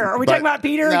 Peter, are we talking about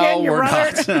Peter again? Your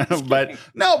brother?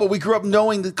 but we grew up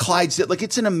knowing that Clydesdale, like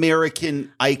it's an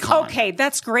American icon. Okay,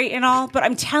 that's great and all, but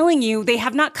I'm telling you, they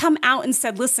have not come out and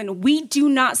said, listen, we do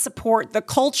not support the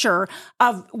culture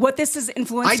of what this has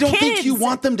influenced kids. I don't think you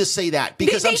want them to say that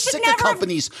because I'm sick of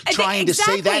companies trying to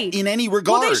say that in any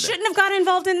regard. Well, they shouldn't have got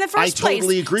involved in the first place. I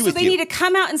totally agree with you. So they need to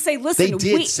come out and say, listen. They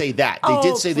did say that. They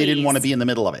did say they didn't want to be in the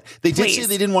middle of it. They did say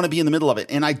they didn't want to be in the middle of it.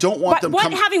 And I don't want them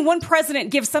having one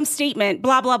president give some statement,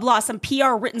 blah, blah, blah, some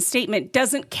PR written statement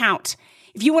doesn't count.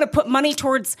 if you want to put money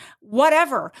towards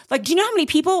whatever, like, do you know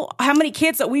how many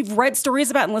kids that we've read stories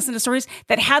about and listened to stories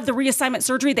that had the reassignment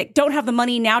surgery that don't have the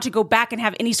money now to go back and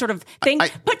have any sort of thing?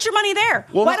 Put your money there.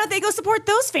 Why don't they go support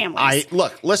those families?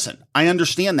 Listen, I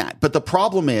understand that. But the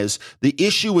problem is the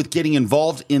issue with getting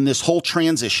involved in this whole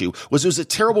trans issue was it was a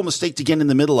terrible mistake to get in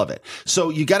the middle of it. So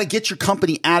you got to get your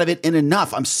company out of it, and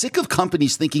enough. I'm sick of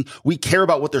companies thinking we care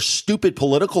about what their stupid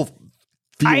political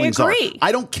feelings are.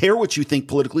 I don't care what you think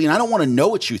politically, and I don't want to know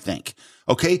what you think.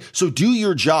 Okay, so do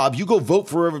your job. You go vote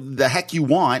for whoever the heck you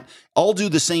want. I'll do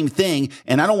the same thing,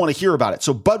 and I don't want to hear about it.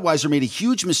 So Budweiser made a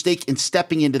huge mistake in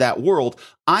stepping into that world.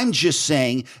 I'm just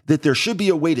saying that there should be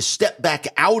a way to step back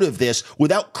out of this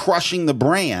without crushing the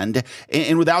brand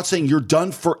and without saying you're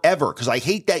done forever, because I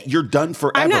hate that you're done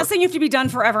forever. I'm not saying you have to be done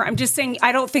forever. I'm just saying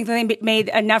I don't think that they made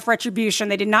enough retribution.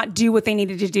 They did not do what they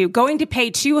needed to do. Going to pay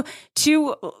two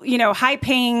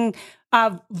high-paying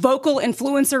vocal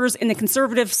influencers in the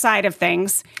conservative side of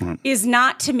things is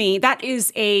not, to me,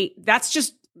 that's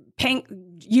just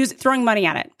throwing money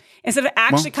at it instead of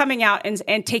actually coming out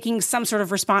and taking some sort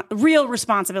of real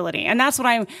responsibility. And that's what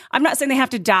I'm not saying they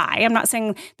have to die. I'm not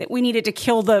saying that we needed to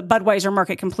kill the Budweiser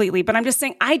market completely, but I'm just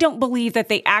saying I don't believe that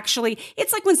they actually,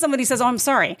 it's like when somebody says, "Oh, I'm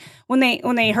sorry," when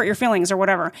they hurt your feelings or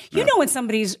whatever. You know when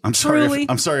somebody's I'm sorry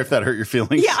if that hurt your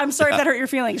feelings. Yeah, I'm sorry if that hurt your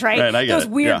feelings, right? Right, I get those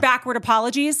it. weird backward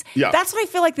apologies. Yeah. That's what I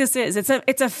feel like this is.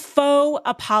 It's a faux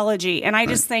apology. And I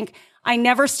just think I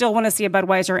never still want to see a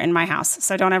Budweiser in my house.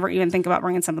 So don't ever even think about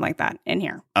bringing something like that in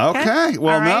here. Okay.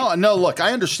 Well, right? no, look,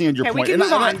 I understand your point. We can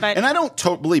move on, but I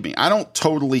don't, believe me, I don't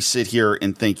totally sit here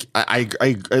and think, I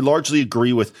largely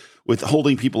agree with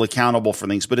holding people accountable for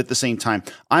things. But at the same time,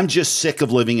 I'm just sick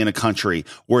of living in a country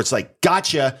where it's like,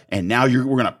 gotcha, and now we're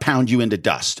going to pound you into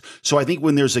dust. So I think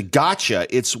when there's a gotcha,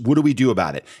 it's what do we do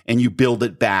about it? And you build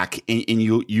it back, and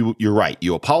you're right.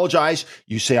 You apologize.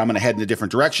 You say, I'm going to head in a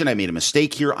different direction. I made a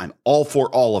mistake here. I'm all for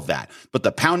all of that. But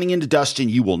the pounding into dust and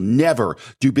you will never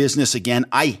do business again,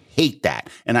 I hate that.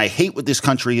 And I hate what this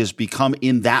country has become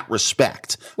in that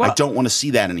respect. I don't want to see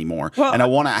that anymore. And I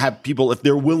want to have people, if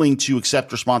they're willing to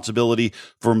accept responsibility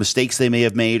for mistakes they may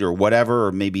have made or whatever,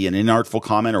 or maybe an inartful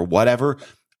comment or whatever,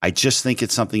 I just think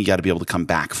it's something you got to be able to come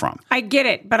back from. I get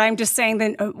it, but I'm just saying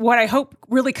that what I hope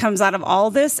really comes out of all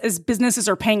of this is businesses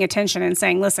are paying attention and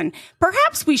saying, listen,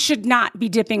 perhaps we should not be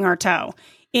dipping our toe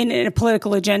in a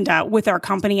political agenda with our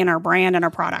company and our brand and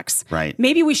our products. Right.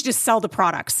 Maybe we should just sell the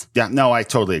products. Yeah, no, I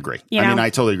totally agree. I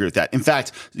totally agree with that. In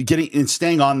fact,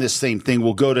 staying on this same thing,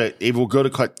 we'll go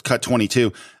to cut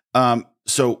 22.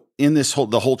 So in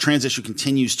the whole transition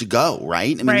continues to go,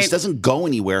 right? I mean, This doesn't go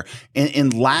anywhere.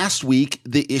 And last week,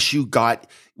 the issue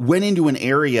went into an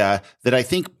area that I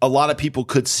think a lot of people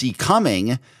could see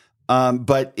coming,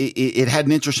 but it had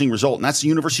an interesting result. And that's the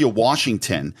University of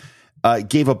Washington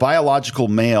gave a biological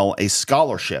male a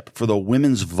scholarship for the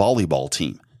women's volleyball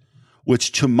team,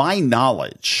 which to my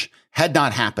knowledge had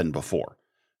not happened before.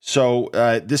 So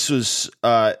this was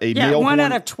a male. 1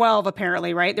 out of 12,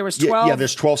 apparently, right? There was 12. Yeah,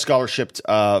 there's 12 scholarship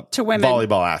to women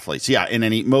volleyball athletes. Yeah,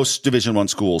 in most Division I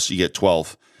schools, you get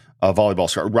 12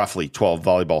 roughly 12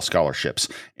 volleyball scholarships,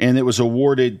 and it was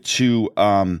awarded to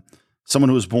someone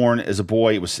who was born as a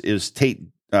boy. It was Tate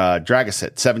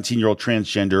Dragasset, 17-year-old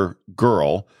transgender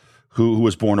girl who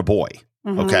was born a boy.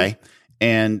 Mm-hmm. Okay,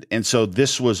 and so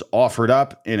this was offered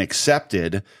up and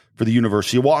accepted for the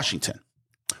University of Washington.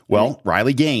 Well,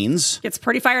 Riley Gaines gets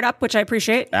pretty fired up, which I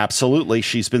appreciate. Absolutely.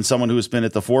 She's been someone who has been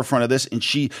at the forefront of this. And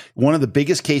one of the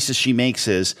biggest cases she makes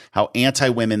is how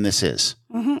anti-women this is.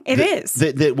 Mm-hmm. It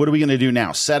is. What are we going to do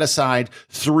now? Set aside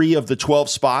 3 of the 12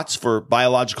 spots for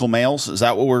biological males? Is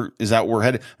that what we're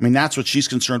headed? I mean, that's what she's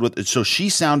concerned with. So she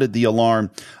sounded the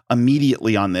alarm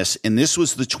immediately on this. And this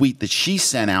was the tweet that she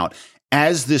sent out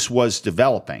as this was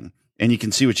developing. And you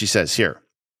can see what she says here.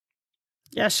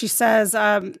 Yeah, she says,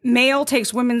 male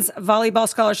takes women's volleyball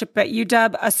scholarship at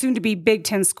UW, a soon-to-be Big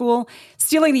Ten school,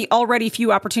 stealing the already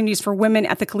few opportunities for women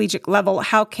at the collegiate level.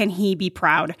 How can he be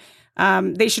proud?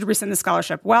 They should rescind the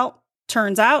scholarship. Well,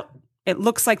 turns out it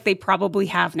looks like they probably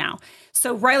have now.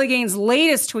 So Riley Gaines'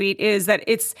 latest tweet is that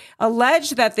it's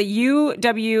alleged that the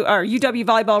UW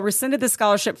volleyball rescinded the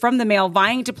scholarship from the male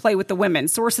vying to play with the women.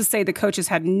 Sources say the coaches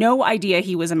had no idea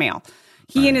he was a male.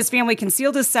 He and his family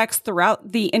concealed his sex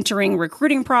throughout the entering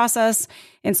recruiting process.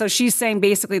 And so she's saying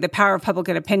basically the power of public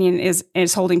opinion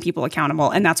is holding people accountable.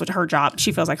 And that's what her job,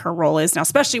 she feels like her role is now,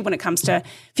 especially when it comes to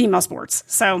female sports.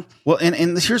 So, well,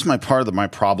 and here's my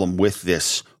problem with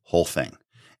this whole thing.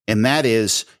 And that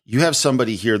is you have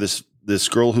somebody here, this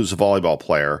girl who's a volleyball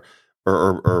player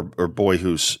or boy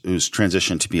who's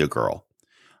transitioned to be a girl.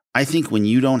 I think when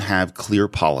you don't have clear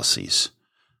policies,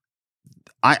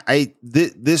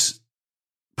 This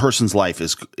person's life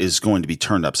is going to be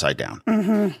turned upside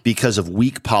down because of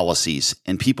weak policies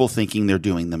and people thinking they're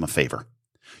doing them a favor.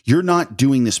 You're not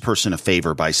doing this person a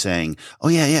favor by saying, oh,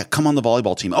 yeah, come on the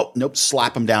volleyball team. Oh, nope,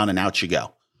 slap them down and out you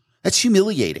go. That's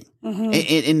humiliating.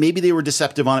 And maybe they were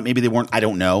deceptive on it. Maybe they weren't. I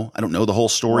don't know. I don't know the whole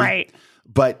story. Right.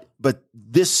 But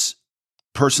this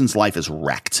person's life is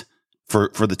wrecked for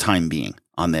the time being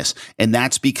on this. And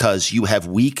that's because you have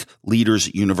weak leaders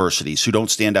at universities who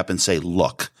don't stand up and say,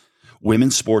 look,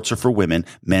 women's sports are for women.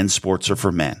 Men's sports are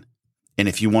for men. And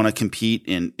if you want to compete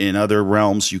in other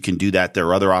realms, you can do that. There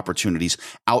are other opportunities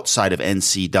outside of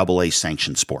NCAA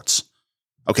sanctioned sports.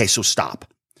 Okay, so stop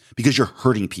because you're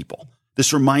hurting people.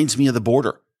 This reminds me of the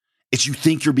border. It's you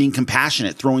think you're being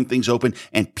compassionate, throwing things open,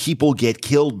 and people get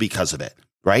killed because of it,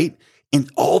 right?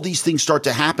 And all these things start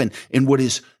to happen. And what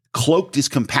is cloaked as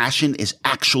compassion is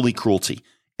actually cruelty.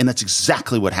 And that's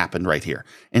exactly what happened right here.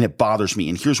 And it bothers me.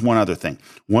 And here's one other thing.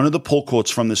 One of the pull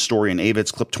quotes from this story in Ava,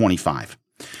 it's clip 25.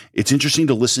 It's interesting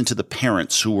to listen to the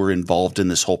parents who were involved in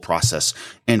this whole process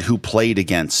and who played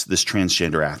against this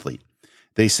transgender athlete.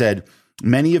 They said,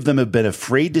 many of them have been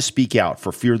afraid to speak out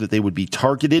for fear that they would be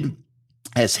targeted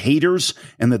as haters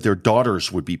and that their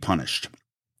daughters would be punished.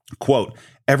 Quote,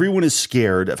 everyone is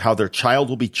scared of how their child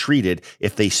will be treated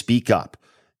if they speak up.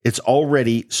 It's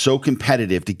already so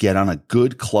competitive to get on a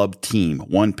good club team,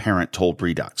 one parent told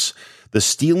Redux. The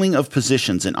stealing of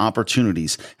positions and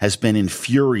opportunities has been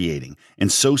infuriating and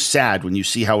so sad when you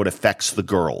see how it affects the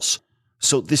girls.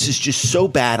 So this is just so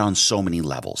bad on so many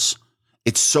levels.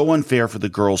 It's so unfair for the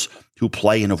girls who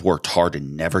play and have worked hard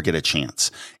and never get a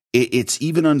chance. It's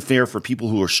even unfair for people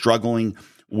who are struggling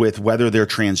with whether they're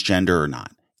transgender or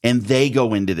not. And they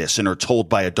go into this and are told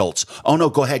by adults, oh no,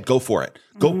 go ahead, go for it.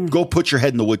 Go put your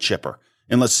head in the wood chipper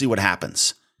and let's see what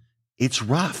happens. It's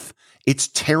rough. It's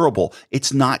terrible.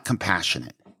 It's not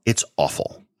compassionate. It's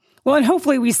awful. Well, and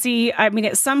hopefully we see, I mean,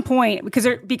 at some point,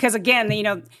 because again, you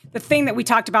know, the thing that we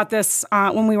talked about this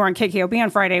when we were on KKOB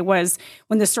on Friday was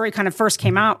when the story kind of first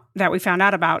came out that we found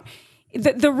out about.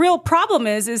 The real problem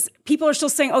is people are still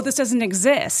saying, oh, this doesn't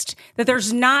exist, that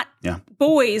there's not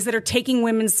boys that are taking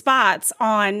women's spots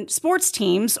on sports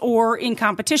teams or in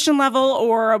competition level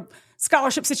or a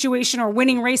scholarship situation or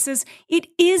winning races. It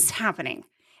is happening.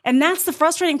 And that's the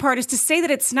frustrating part, is to say that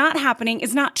it's not happening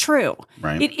is not true.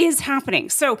 Right. It is happening.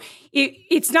 So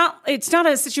it's not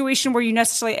a situation where you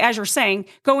necessarily, as you're saying,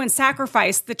 go and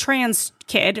sacrifice the trans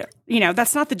kid. You know,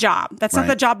 that's not the job. That's not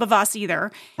the job of us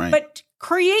either. Right. But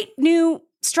create new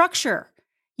structure.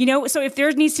 You know, so if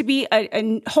there needs to be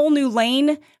a whole new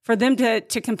lane for them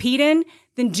to compete in,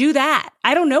 then do that.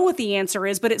 I don't know what the answer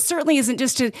is, but it certainly isn't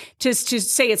just to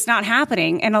say it's not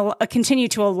happening and continue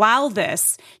to allow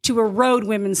this to erode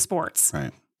women's sports.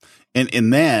 Right.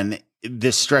 And then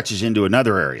this stretches into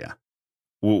another area,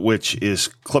 which is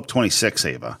clip 26,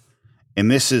 Ava.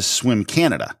 And this is Swim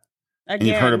Canada. Again. And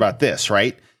you've heard about this,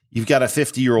 right? You've got a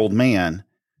 50-year-old man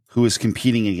who is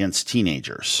competing against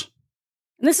teenagers.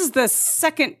 And this is the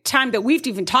second time that we've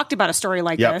even talked about a story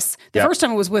like this. The first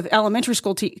time it was with elementary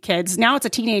school kids. Now it's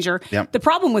a teenager. The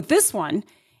problem with this one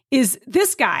is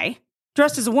this guy,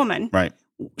 dressed as a woman,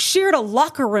 shared a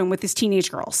locker room with his teenage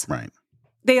girls. Right.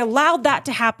 They allowed that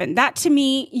to happen. That, to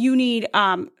me, you need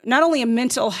not only a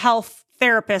mental health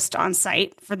therapist on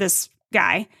site for this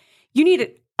guy, you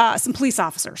need some police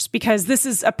officers, because this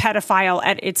is a pedophile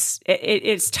at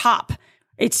its top.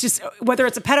 It's just, whether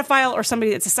it's a pedophile or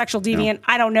somebody that's a sexual deviant,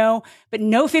 I don't know. But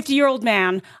no 50-year-old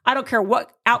man, I don't care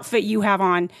what outfit you have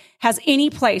on, has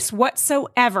any place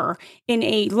whatsoever in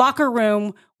a locker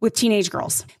room with teenage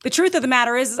girls. The truth of the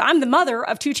matter is I'm the mother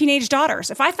of 2 teenage daughters.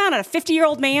 If I found out a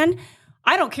 50-year-old man,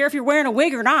 I don't care if you're wearing a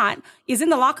wig or not, is in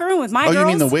the locker room with my girls. Oh, you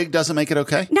mean the wig doesn't make it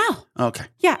okay? No. Okay.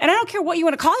 Yeah, and I don't care what you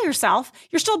want to call yourself.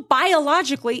 You're still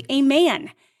biologically a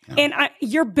man. And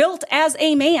you're built as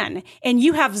a man, and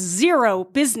you have zero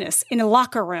business in a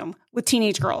locker room with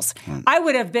teenage girls. I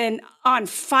would have been on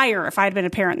fire if I had been a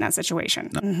parent in that situation.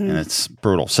 And it's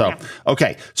brutal. So,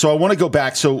 okay. So I want to go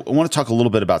back. So I want to talk a little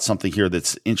bit about something here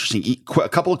that's interesting. A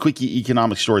couple of quick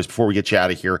economic stories before we get you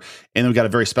out of here. And then we've got a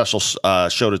very special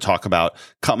show to talk about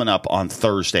coming up on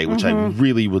Thursday, which I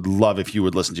really would love if you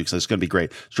would listen to, because it's going to be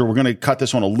great. So we're going to cut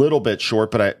this one a little bit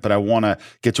short, but I want to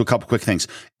get to a couple quick things.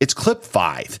 It's clip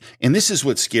 5. And this is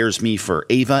what scares me for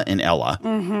Ava and Ella,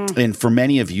 and for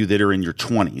many of you that are in your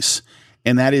 20s.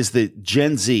 And that is that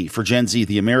for Gen Z,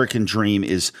 the American dream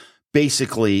is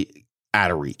basically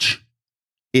out of reach.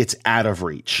 It's out of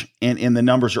reach. And the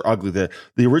numbers are ugly. The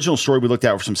original story we looked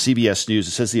at was from CBS News.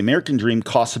 It says the American dream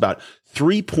costs about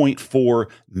 $3.4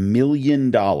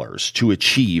 million to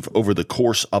achieve over the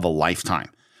course of a lifetime.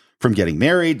 from getting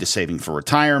married to saving for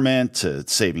retirement to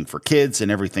saving for kids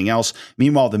and everything else.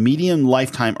 Meanwhile, the median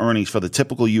lifetime earnings for the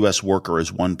typical U.S. worker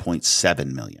is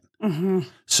 $1.7 million. Mm-hmm.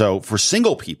 So for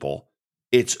single people,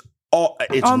 it's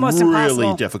almost really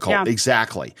impossible. difficult. Yeah.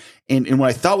 Exactly. And what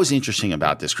I thought was interesting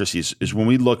about this, Krysty, is when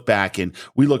we look back at,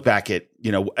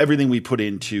 everything we put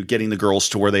into getting the girls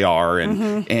to where they are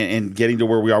and getting to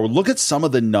where we are. We look at some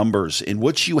of the numbers in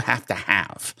which you have to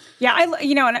have. Yeah.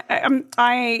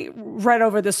 I read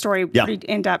over this story pretty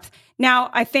in depth. Now,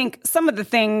 I think some of the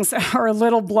things are a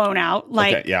little blown out.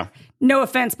 Like, no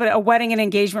offense, but a wedding and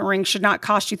engagement ring should not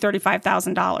cost you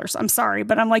 $35,000. I'm sorry,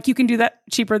 but I'm like, you can do that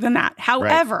cheaper than that.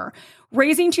 However,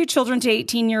 raising 2 children to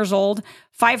 18 years old,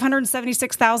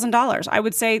 $576,000. I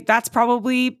would say that's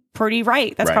probably pretty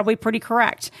right. That's probably pretty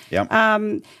correct. Yep.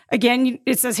 Again,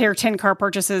 it says here 10 car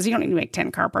purchases. You don't need to make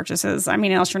 10 car purchases. I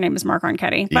mean, unless your name is Mark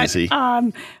Ronchetti. Easy.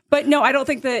 But no, I don't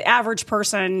think the average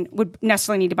person would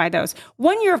necessarily need to buy those.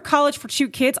 1 year of college for 2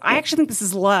 kids, I actually think this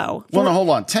is low. Well, no, hold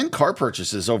on. 10 car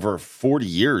purchases over 40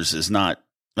 years is not,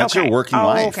 that's your working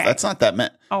life. Okay. That's not that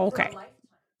many. Oh, okay.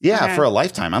 Yeah, Okay. for a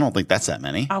lifetime. I don't think that's that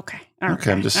many. Okay.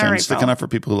 Okay, I'm just saying, sticking up for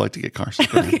people who like to get cars.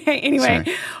 Okay. Anyway,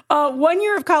 1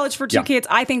 year of college for 2 kids.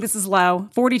 I think this is low.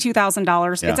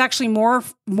 $42,000. Yeah. It's actually more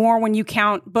when you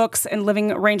count books and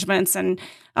living arrangements and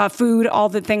food, all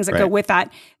the things that go with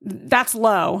that. That's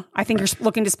low. I think you're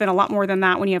looking to spend a lot more than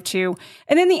that when you have 2.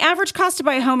 And then the average cost to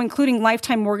buy a home, including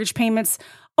lifetime mortgage payments,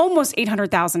 almost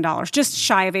 $800,000, just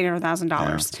shy of $800,000. Yeah,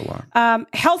 that's a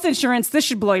lot. Health insurance. This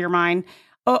should blow your mind.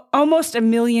 Almost $1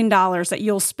 million that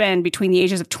you'll spend between the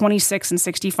ages of 26 and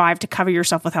 65 to cover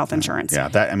yourself with health insurance. Yeah,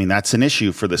 that's an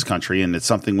issue for this country, and it's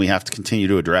something we have to continue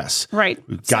to address. Right.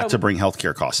 We've got to bring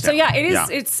healthcare costs down.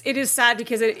 So it is sad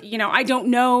because I don't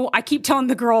know. I keep telling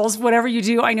the girls, whatever you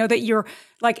do, I know that you're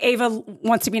like Ava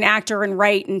wants to be an actor and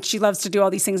write, and she loves to do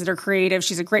all these things that are creative.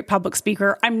 She's a great public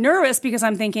speaker. I'm nervous because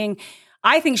I'm thinking,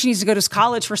 I think she needs to go to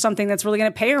college for something that's really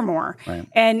going to pay her more. Right.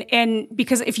 And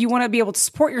because if you want to be able to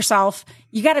support yourself,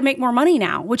 you got to make more money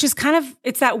now, which is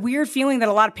it's that weird feeling that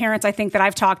a lot of parents, I think, that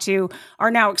I've talked to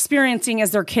are now experiencing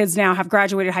as their kids now have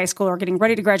graduated high school or getting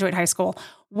ready to graduate high school.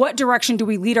 What direction do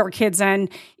we lead our kids in?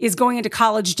 Is going into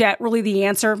college debt really the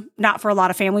answer? Not for a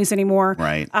lot of families anymore.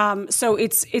 Right. So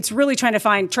it's really trying to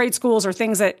find trade schools or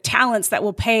talents that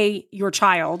will pay your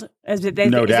child as they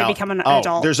become an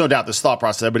adult. There's no doubt this thought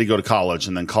process, everybody go to college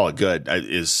and then call it good,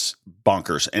 is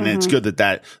bonkers. And it's good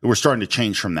that we're starting to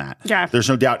change from that. Yeah. There's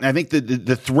no doubt. And I think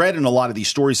the thread in a lot of these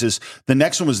stories is the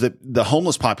next one was that the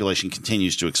homeless population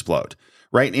continues to explode.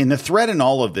 Right. And the thread in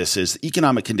all of this is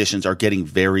economic conditions are getting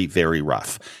very, very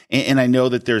rough. And I know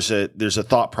that there's a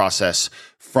thought process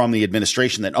from the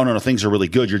administration that, oh, no, things are really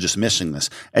good. You're just missing this.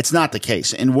 It's not the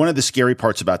case. And one of the scary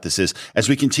parts about this is as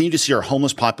we continue to see our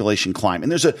homeless population climb, and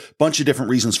there's a bunch of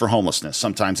different reasons for homelessness.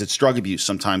 Sometimes it's drug abuse.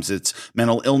 Sometimes it's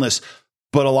mental illness.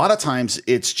 But a lot of times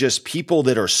it's just people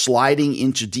that are sliding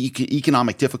into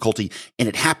economic difficulty, and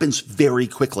it happens very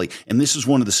quickly. And this is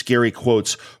one of the scary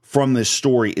quotes from this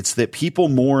story. It's that people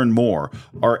more and more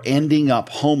are ending up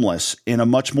homeless in a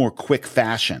much more quick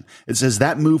fashion. It says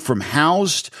that move from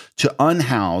housed to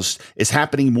unhoused is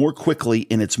happening more quickly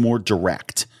and it's more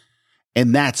direct.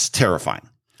 And that's terrifying.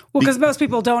 Well, because most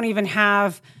people don't even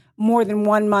have more than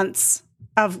 1 month's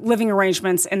of living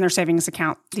arrangements in their savings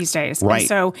account these days. Right. And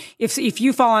so if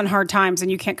you fall on hard times and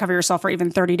you can't cover yourself for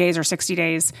even 30 days or 60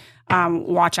 days,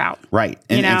 watch out. Right.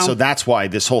 And so that's why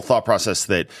this whole thought process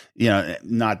that,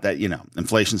 not that,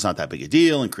 inflation's not that big a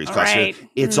deal, increased costs. Right.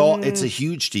 It's it's a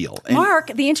huge deal. And Mark,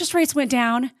 the interest rates went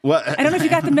down. Well, I don't know if you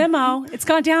got the memo. It's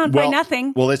gone down by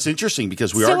nothing. Well, it's interesting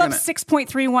because we Still are up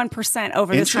 6.31%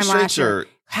 over this time interest last rates year.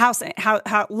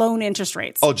 How loan interest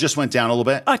rates? Oh, just went down a little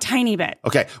bit? A tiny bit.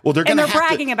 Okay. Well, they're going to they're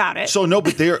bragging about it. So no,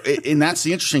 but and that's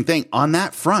the interesting thing on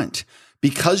that front,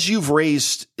 because you've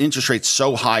raised interest rates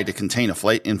so high to contain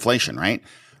inflation, right?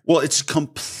 Well, it's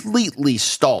completely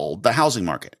stalled the housing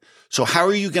market. So how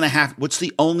are you going to what's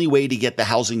the only way to get the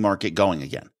housing market going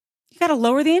again? You got to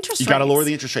lower the interest rates. You got to lower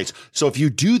the interest rates. So if you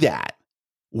do that,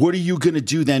 what are you going to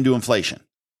do then to inflation?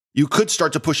 You could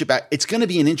start to push it back. It's going to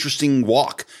be an interesting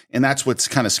walk. And that's what's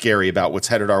kind of scary about what's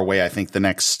headed our way. I think the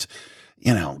next,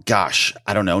 I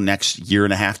don't know, next year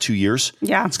and a half, 2 years.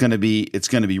 Yeah. It's going to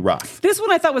be rough. This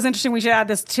one I thought was interesting. We should add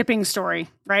this tipping story,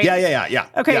 right? Yeah.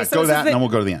 Okay. Yeah, so go to that and then we'll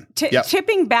go to the end.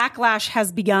 Tipping backlash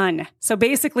has begun. So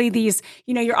basically these,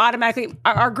 you're automatically,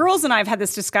 our girls and I have had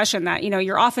this discussion that,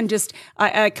 you're often just,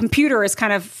 a computer is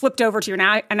kind of flipped over to an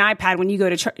iPad when you go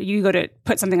to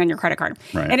put something on your credit card.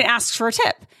 Right. And it asks for a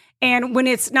tip. And when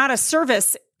it's not a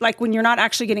service, like when you're not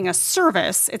actually getting a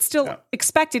service, it's still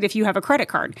expected if you have a credit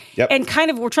card. Yep. And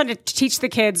kind of we're trying to teach the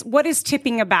kids, what is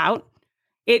tipping about?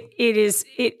 It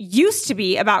used to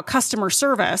be about customer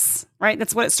service, right?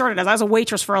 That's what it started as. I was a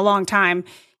waitress for a long time.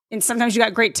 And sometimes you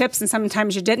got great tips and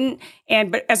sometimes you didn't.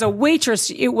 But as a waitress,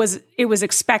 it was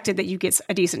expected that you get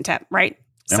a decent tip, right?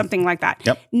 Yep. Something like that.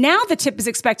 Yep. Now the tip is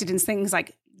expected in things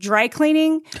like dry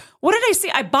cleaning. What did I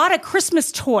say? I bought a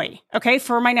Christmas toy, okay,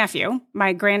 for my nephew,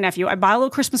 my grandnephew. I bought a little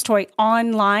Christmas toy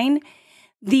online.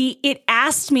 It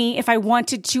asked me if I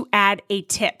wanted to add a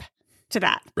tip to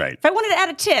that. Right. If I wanted to add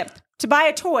a tip to buy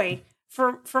a toy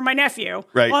for my nephew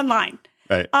online.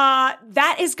 Right.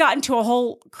 That has gotten to a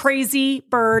whole crazy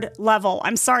bird level.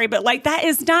 I'm sorry, but like that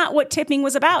is not what tipping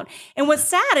was about. And what's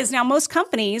sad is now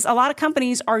a lot of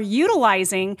companies are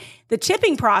utilizing the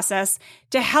tipping process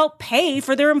to help pay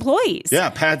for their employees. Yeah,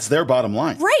 pads their bottom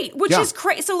line. Right, which is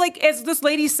crazy. So like as this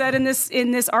lady said in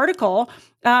this article,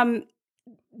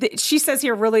 she says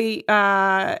here really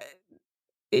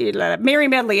Mary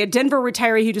Medley, a Denver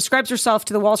retiree who describes herself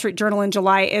to the Wall Street Journal in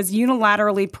July as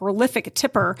unilaterally prolific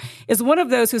tipper, is one of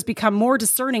those who's become more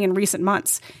discerning in recent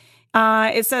months.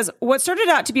 It says, what started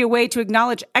out to be a way to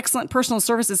acknowledge excellent personal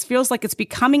services feels like it's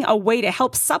becoming a way to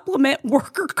help supplement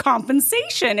worker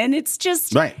compensation. And it's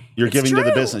just... Right. You're giving true. to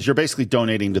the business. You're basically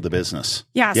donating to the business.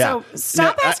 Yeah. So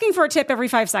stop asking for a tip every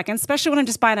 5 seconds, especially when I'm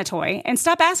just buying a toy. And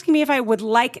stop asking me if I would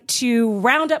like to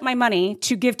round up my money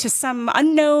to give to some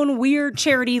unknown weird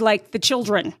charity like the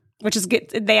children, which is good.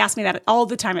 They ask me that all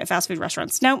the time at fast food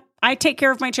restaurants. No, I take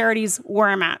care of my charities where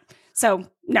I'm at. So,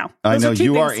 no. I know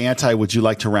you are things. anti. Would you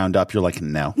like to round up? You're like,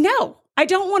 no. No, I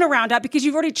don't want to round up because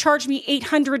you've already charged me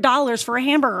 $800 for a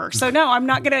hamburger. So, no, I'm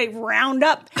not going to round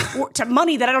up to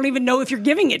money that I don't even know if you're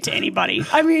giving it to anybody.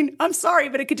 I mean, I'm sorry,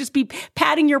 but it could just be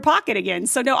padding your pocket again.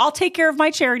 So, no, I'll take care of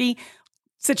my charity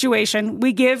situation.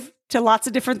 We give to lots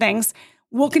of different things.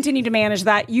 We'll continue to manage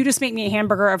that. You just make me a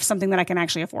hamburger of something that I can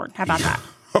actually afford. How about that?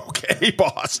 Okay,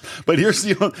 boss. But here's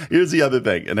the other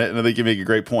thing, and I think you make a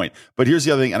great point. But here's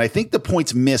the other thing, and I think the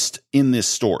point's missed in this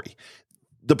story.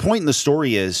 The point in the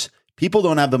story is people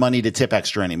don't have the money to tip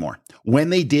extra anymore.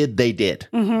 When they did, they did.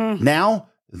 Mm-hmm. Now,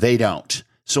 they don't.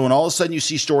 So when all of a sudden you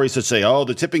see stories that say, oh,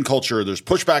 the tipping culture, there's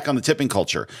pushback on the tipping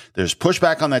culture. There's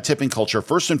pushback on that tipping culture,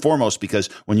 first and foremost, because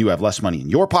when you have less money in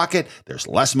your pocket, there's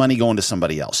less money going to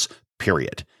somebody else,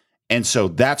 period. And so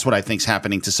that's what I think is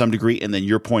happening to some degree. And then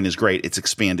your point is great. It's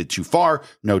expanded too far.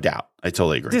 No doubt. I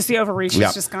totally agree. Just the overreach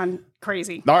has just gone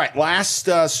crazy. All right. Last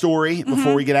story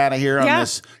before we get out of here on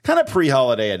this kind of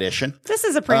pre-holiday edition. This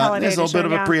is a pre-holiday edition. There's a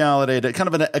little bit of a pre-holiday, kind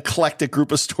of an eclectic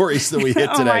group of stories that we hit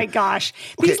today. Oh, my gosh.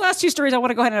 These last two stories, I want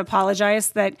to go ahead and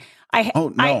apologize that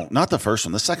not the first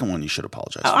one. The second one you should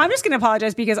apologize for. I'm just going to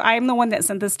apologize because I'm the one that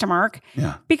sent this to Mark.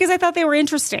 Yeah. Because I thought they were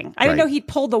interesting. I didn't know he'd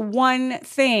pulled the one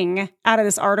thing out of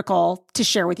this article to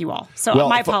share with you all. So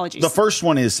my apologies. The first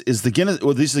one is the Guinness.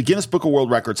 Well, this is the Guinness Book of World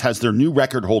Records has their new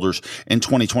record holders in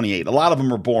 2028. A lot of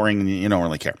them are boring and you don't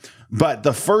really care. But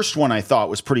the first one I thought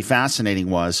was pretty fascinating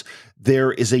was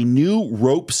there is a new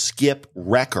rope skip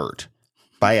record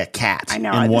by a cat in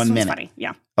 1 minute. Funny.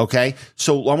 Yeah. Okay.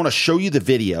 So I want to show you the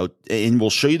video and we'll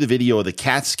show you the video of the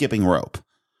cat skipping rope.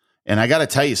 And I got to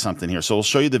tell you something here. So we'll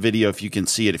show you the video if you can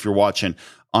see it, if you're watching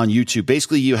on YouTube.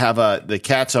 Basically, you have the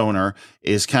cat's owner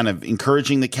is kind of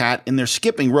encouraging the cat and they're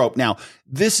skipping rope. Now,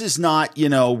 this is not,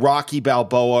 Rocky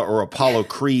Balboa or Apollo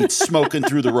Creed smoking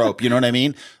through the rope. You know what I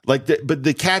mean? But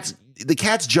the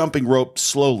cat's jumping rope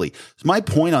slowly. So my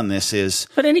point on this is...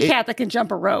 But any cat that can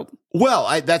jump a rope.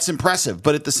 Well, that's impressive.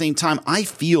 But at the same time, I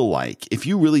feel like if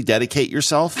you really dedicate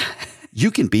yourself, you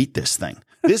can beat this thing.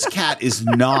 This cat is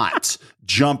not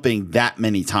jumping that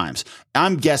many times.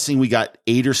 I'm guessing we got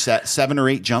 7 or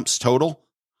 8 jumps total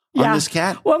on this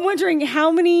cat. Well, I'm wondering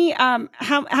how many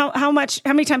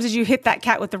times did you hit that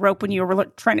cat with the rope when you were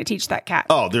trying to teach that cat?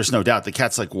 Oh, there's no doubt. The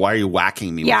cat's like, why are you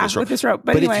whacking me with this rope?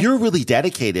 But anyway. If you're really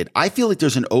dedicated, I feel like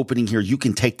there's an opening here. You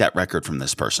can take that record from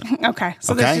this person. Okay.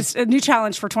 So there's just a new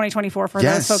challenge for 2024 for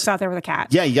those folks out there with a cat.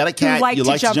 Yeah, you got a cat. You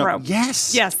like to jump rope.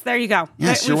 Yes. Yes, there you go.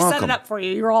 Yes, We've you're welcome. set it up for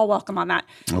you. You're all welcome on that.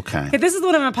 Okay. This is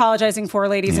what I'm apologizing for,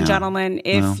 ladies and gentlemen.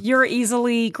 If you're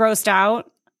easily grossed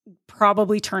out,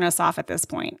 probably turn us off at this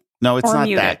point. No, it's not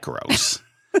that gross.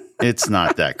 It's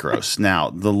not that gross.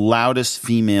 Now, the loudest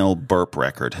female burp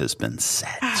record has been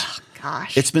set. Oh,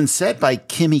 gosh. It's been set by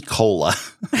Kimmy Cola.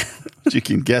 You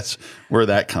can guess where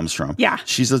that comes from. Yeah.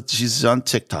 She's on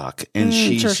TikTok and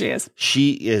sure she is.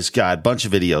 She has got a bunch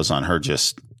of videos on her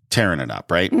just tearing it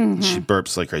up, right? Mm-hmm. She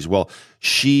burps like crazy. Well,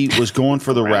 she was going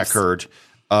for the record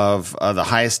of the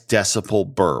highest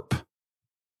decibel burp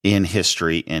in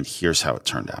history, and here's how it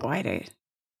turned out. Why did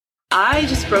I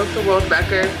just broke the world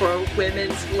record for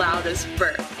women's loudest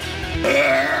burp.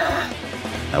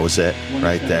 That was it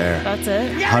right there. That's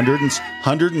it.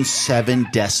 107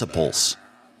 decibels.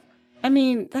 I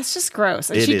mean, that's just gross.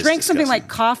 And It she is drank something disgusting. like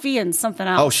coffee and something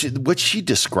Oh, else. what she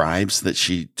describes that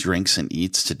she drinks and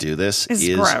eats to do this Is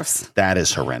gross. That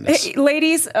is horrendous. Hey,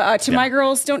 ladies, to my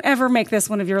girls, don't ever make this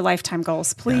one of your lifetime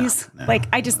goals, please.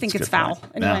 I just think it's foul.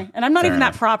 Anyway, and I'm not even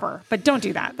that proper, but don't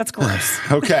do that. That's gross.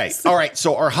 Okay. All right.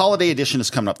 So our holiday edition is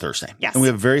coming up Thursday. Yes. And we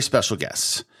have very special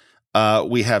guests.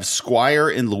 We have Squire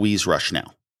and Louise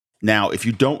Rushnell. Now, if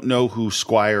you don't know who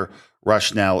Squire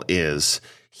Rushnell is,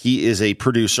 he is a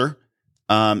producer.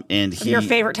 And Your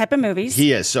favorite type of movies.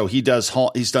 He is. So he's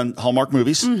done Hallmark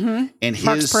movies. Mm-hmm. And his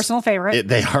Mark's personal favorite.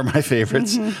 They are my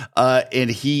favorites. Mm-hmm. And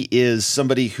he is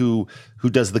somebody who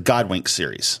does the Godwink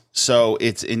series. So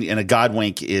it's in a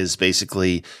Godwink is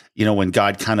basically, when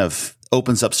God kind of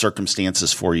opens up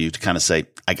circumstances for you to kind of say,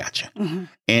 I got you. Mm-hmm.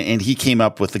 And he came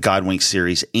up with the Godwink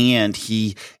series, and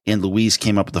he and Louise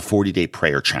came up with the 40-day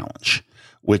prayer challenge,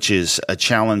 which is a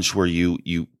challenge where you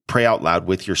pray out loud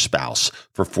with your spouse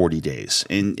for 40 days.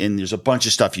 And there's a bunch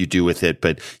of stuff you do with it,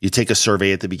 but you take a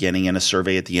survey at the beginning and a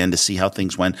survey at the end to see how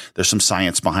things went. There's some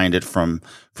science behind it from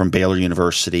Baylor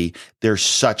University. They're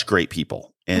such great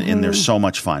people and they're so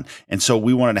much fun. And so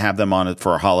we wanted to have them on it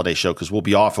for our holiday show because we'll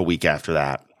be off a week after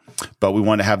that. But we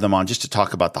wanted to have them on just to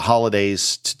talk about the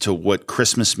holidays, to what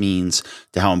Christmas means,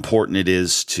 to how important it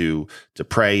is to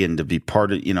pray and to be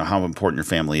part of, how important your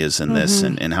family is in this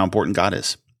and how important God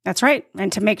is. That's right.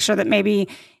 And to make sure that maybe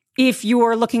if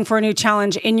you're looking for a new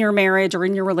challenge in your marriage or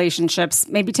in your relationships,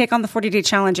 maybe take on the 40-day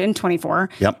challenge in 24.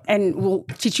 Yep. And we'll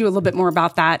teach you a little bit more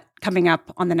about that coming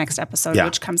up on the next episode,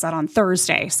 which comes out on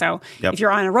Thursday. So if you're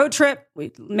on a road trip,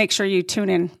 make sure you tune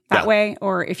in that way.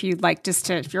 Or if you'd like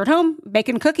if you're at home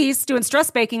baking cookies, doing stress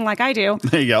baking like I do,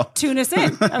 there you go. Tune us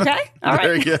in. Okay. All right.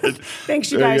 Very good.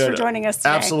 Thanks you guys for joining us today.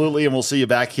 Absolutely. And we'll see you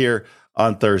back here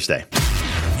on Thursday.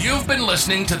 You've been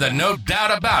listening to the No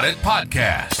Doubt About It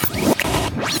podcast.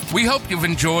 We hope you've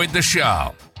enjoyed the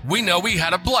show. We know we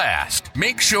had a blast.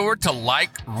 Make sure to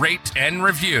like, rate, and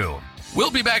review.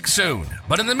 We'll be back soon,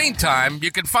 but in the meantime,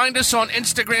 you can find us on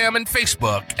Instagram and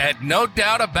Facebook at No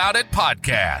Doubt About It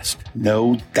Podcast.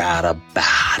 No doubt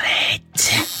about it.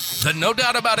 The No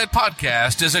Doubt About It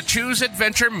podcast is a Choose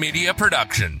Adventure Media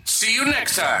production. See you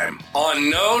next time on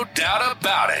No Doubt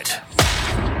About It.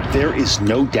 There is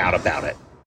no doubt about it.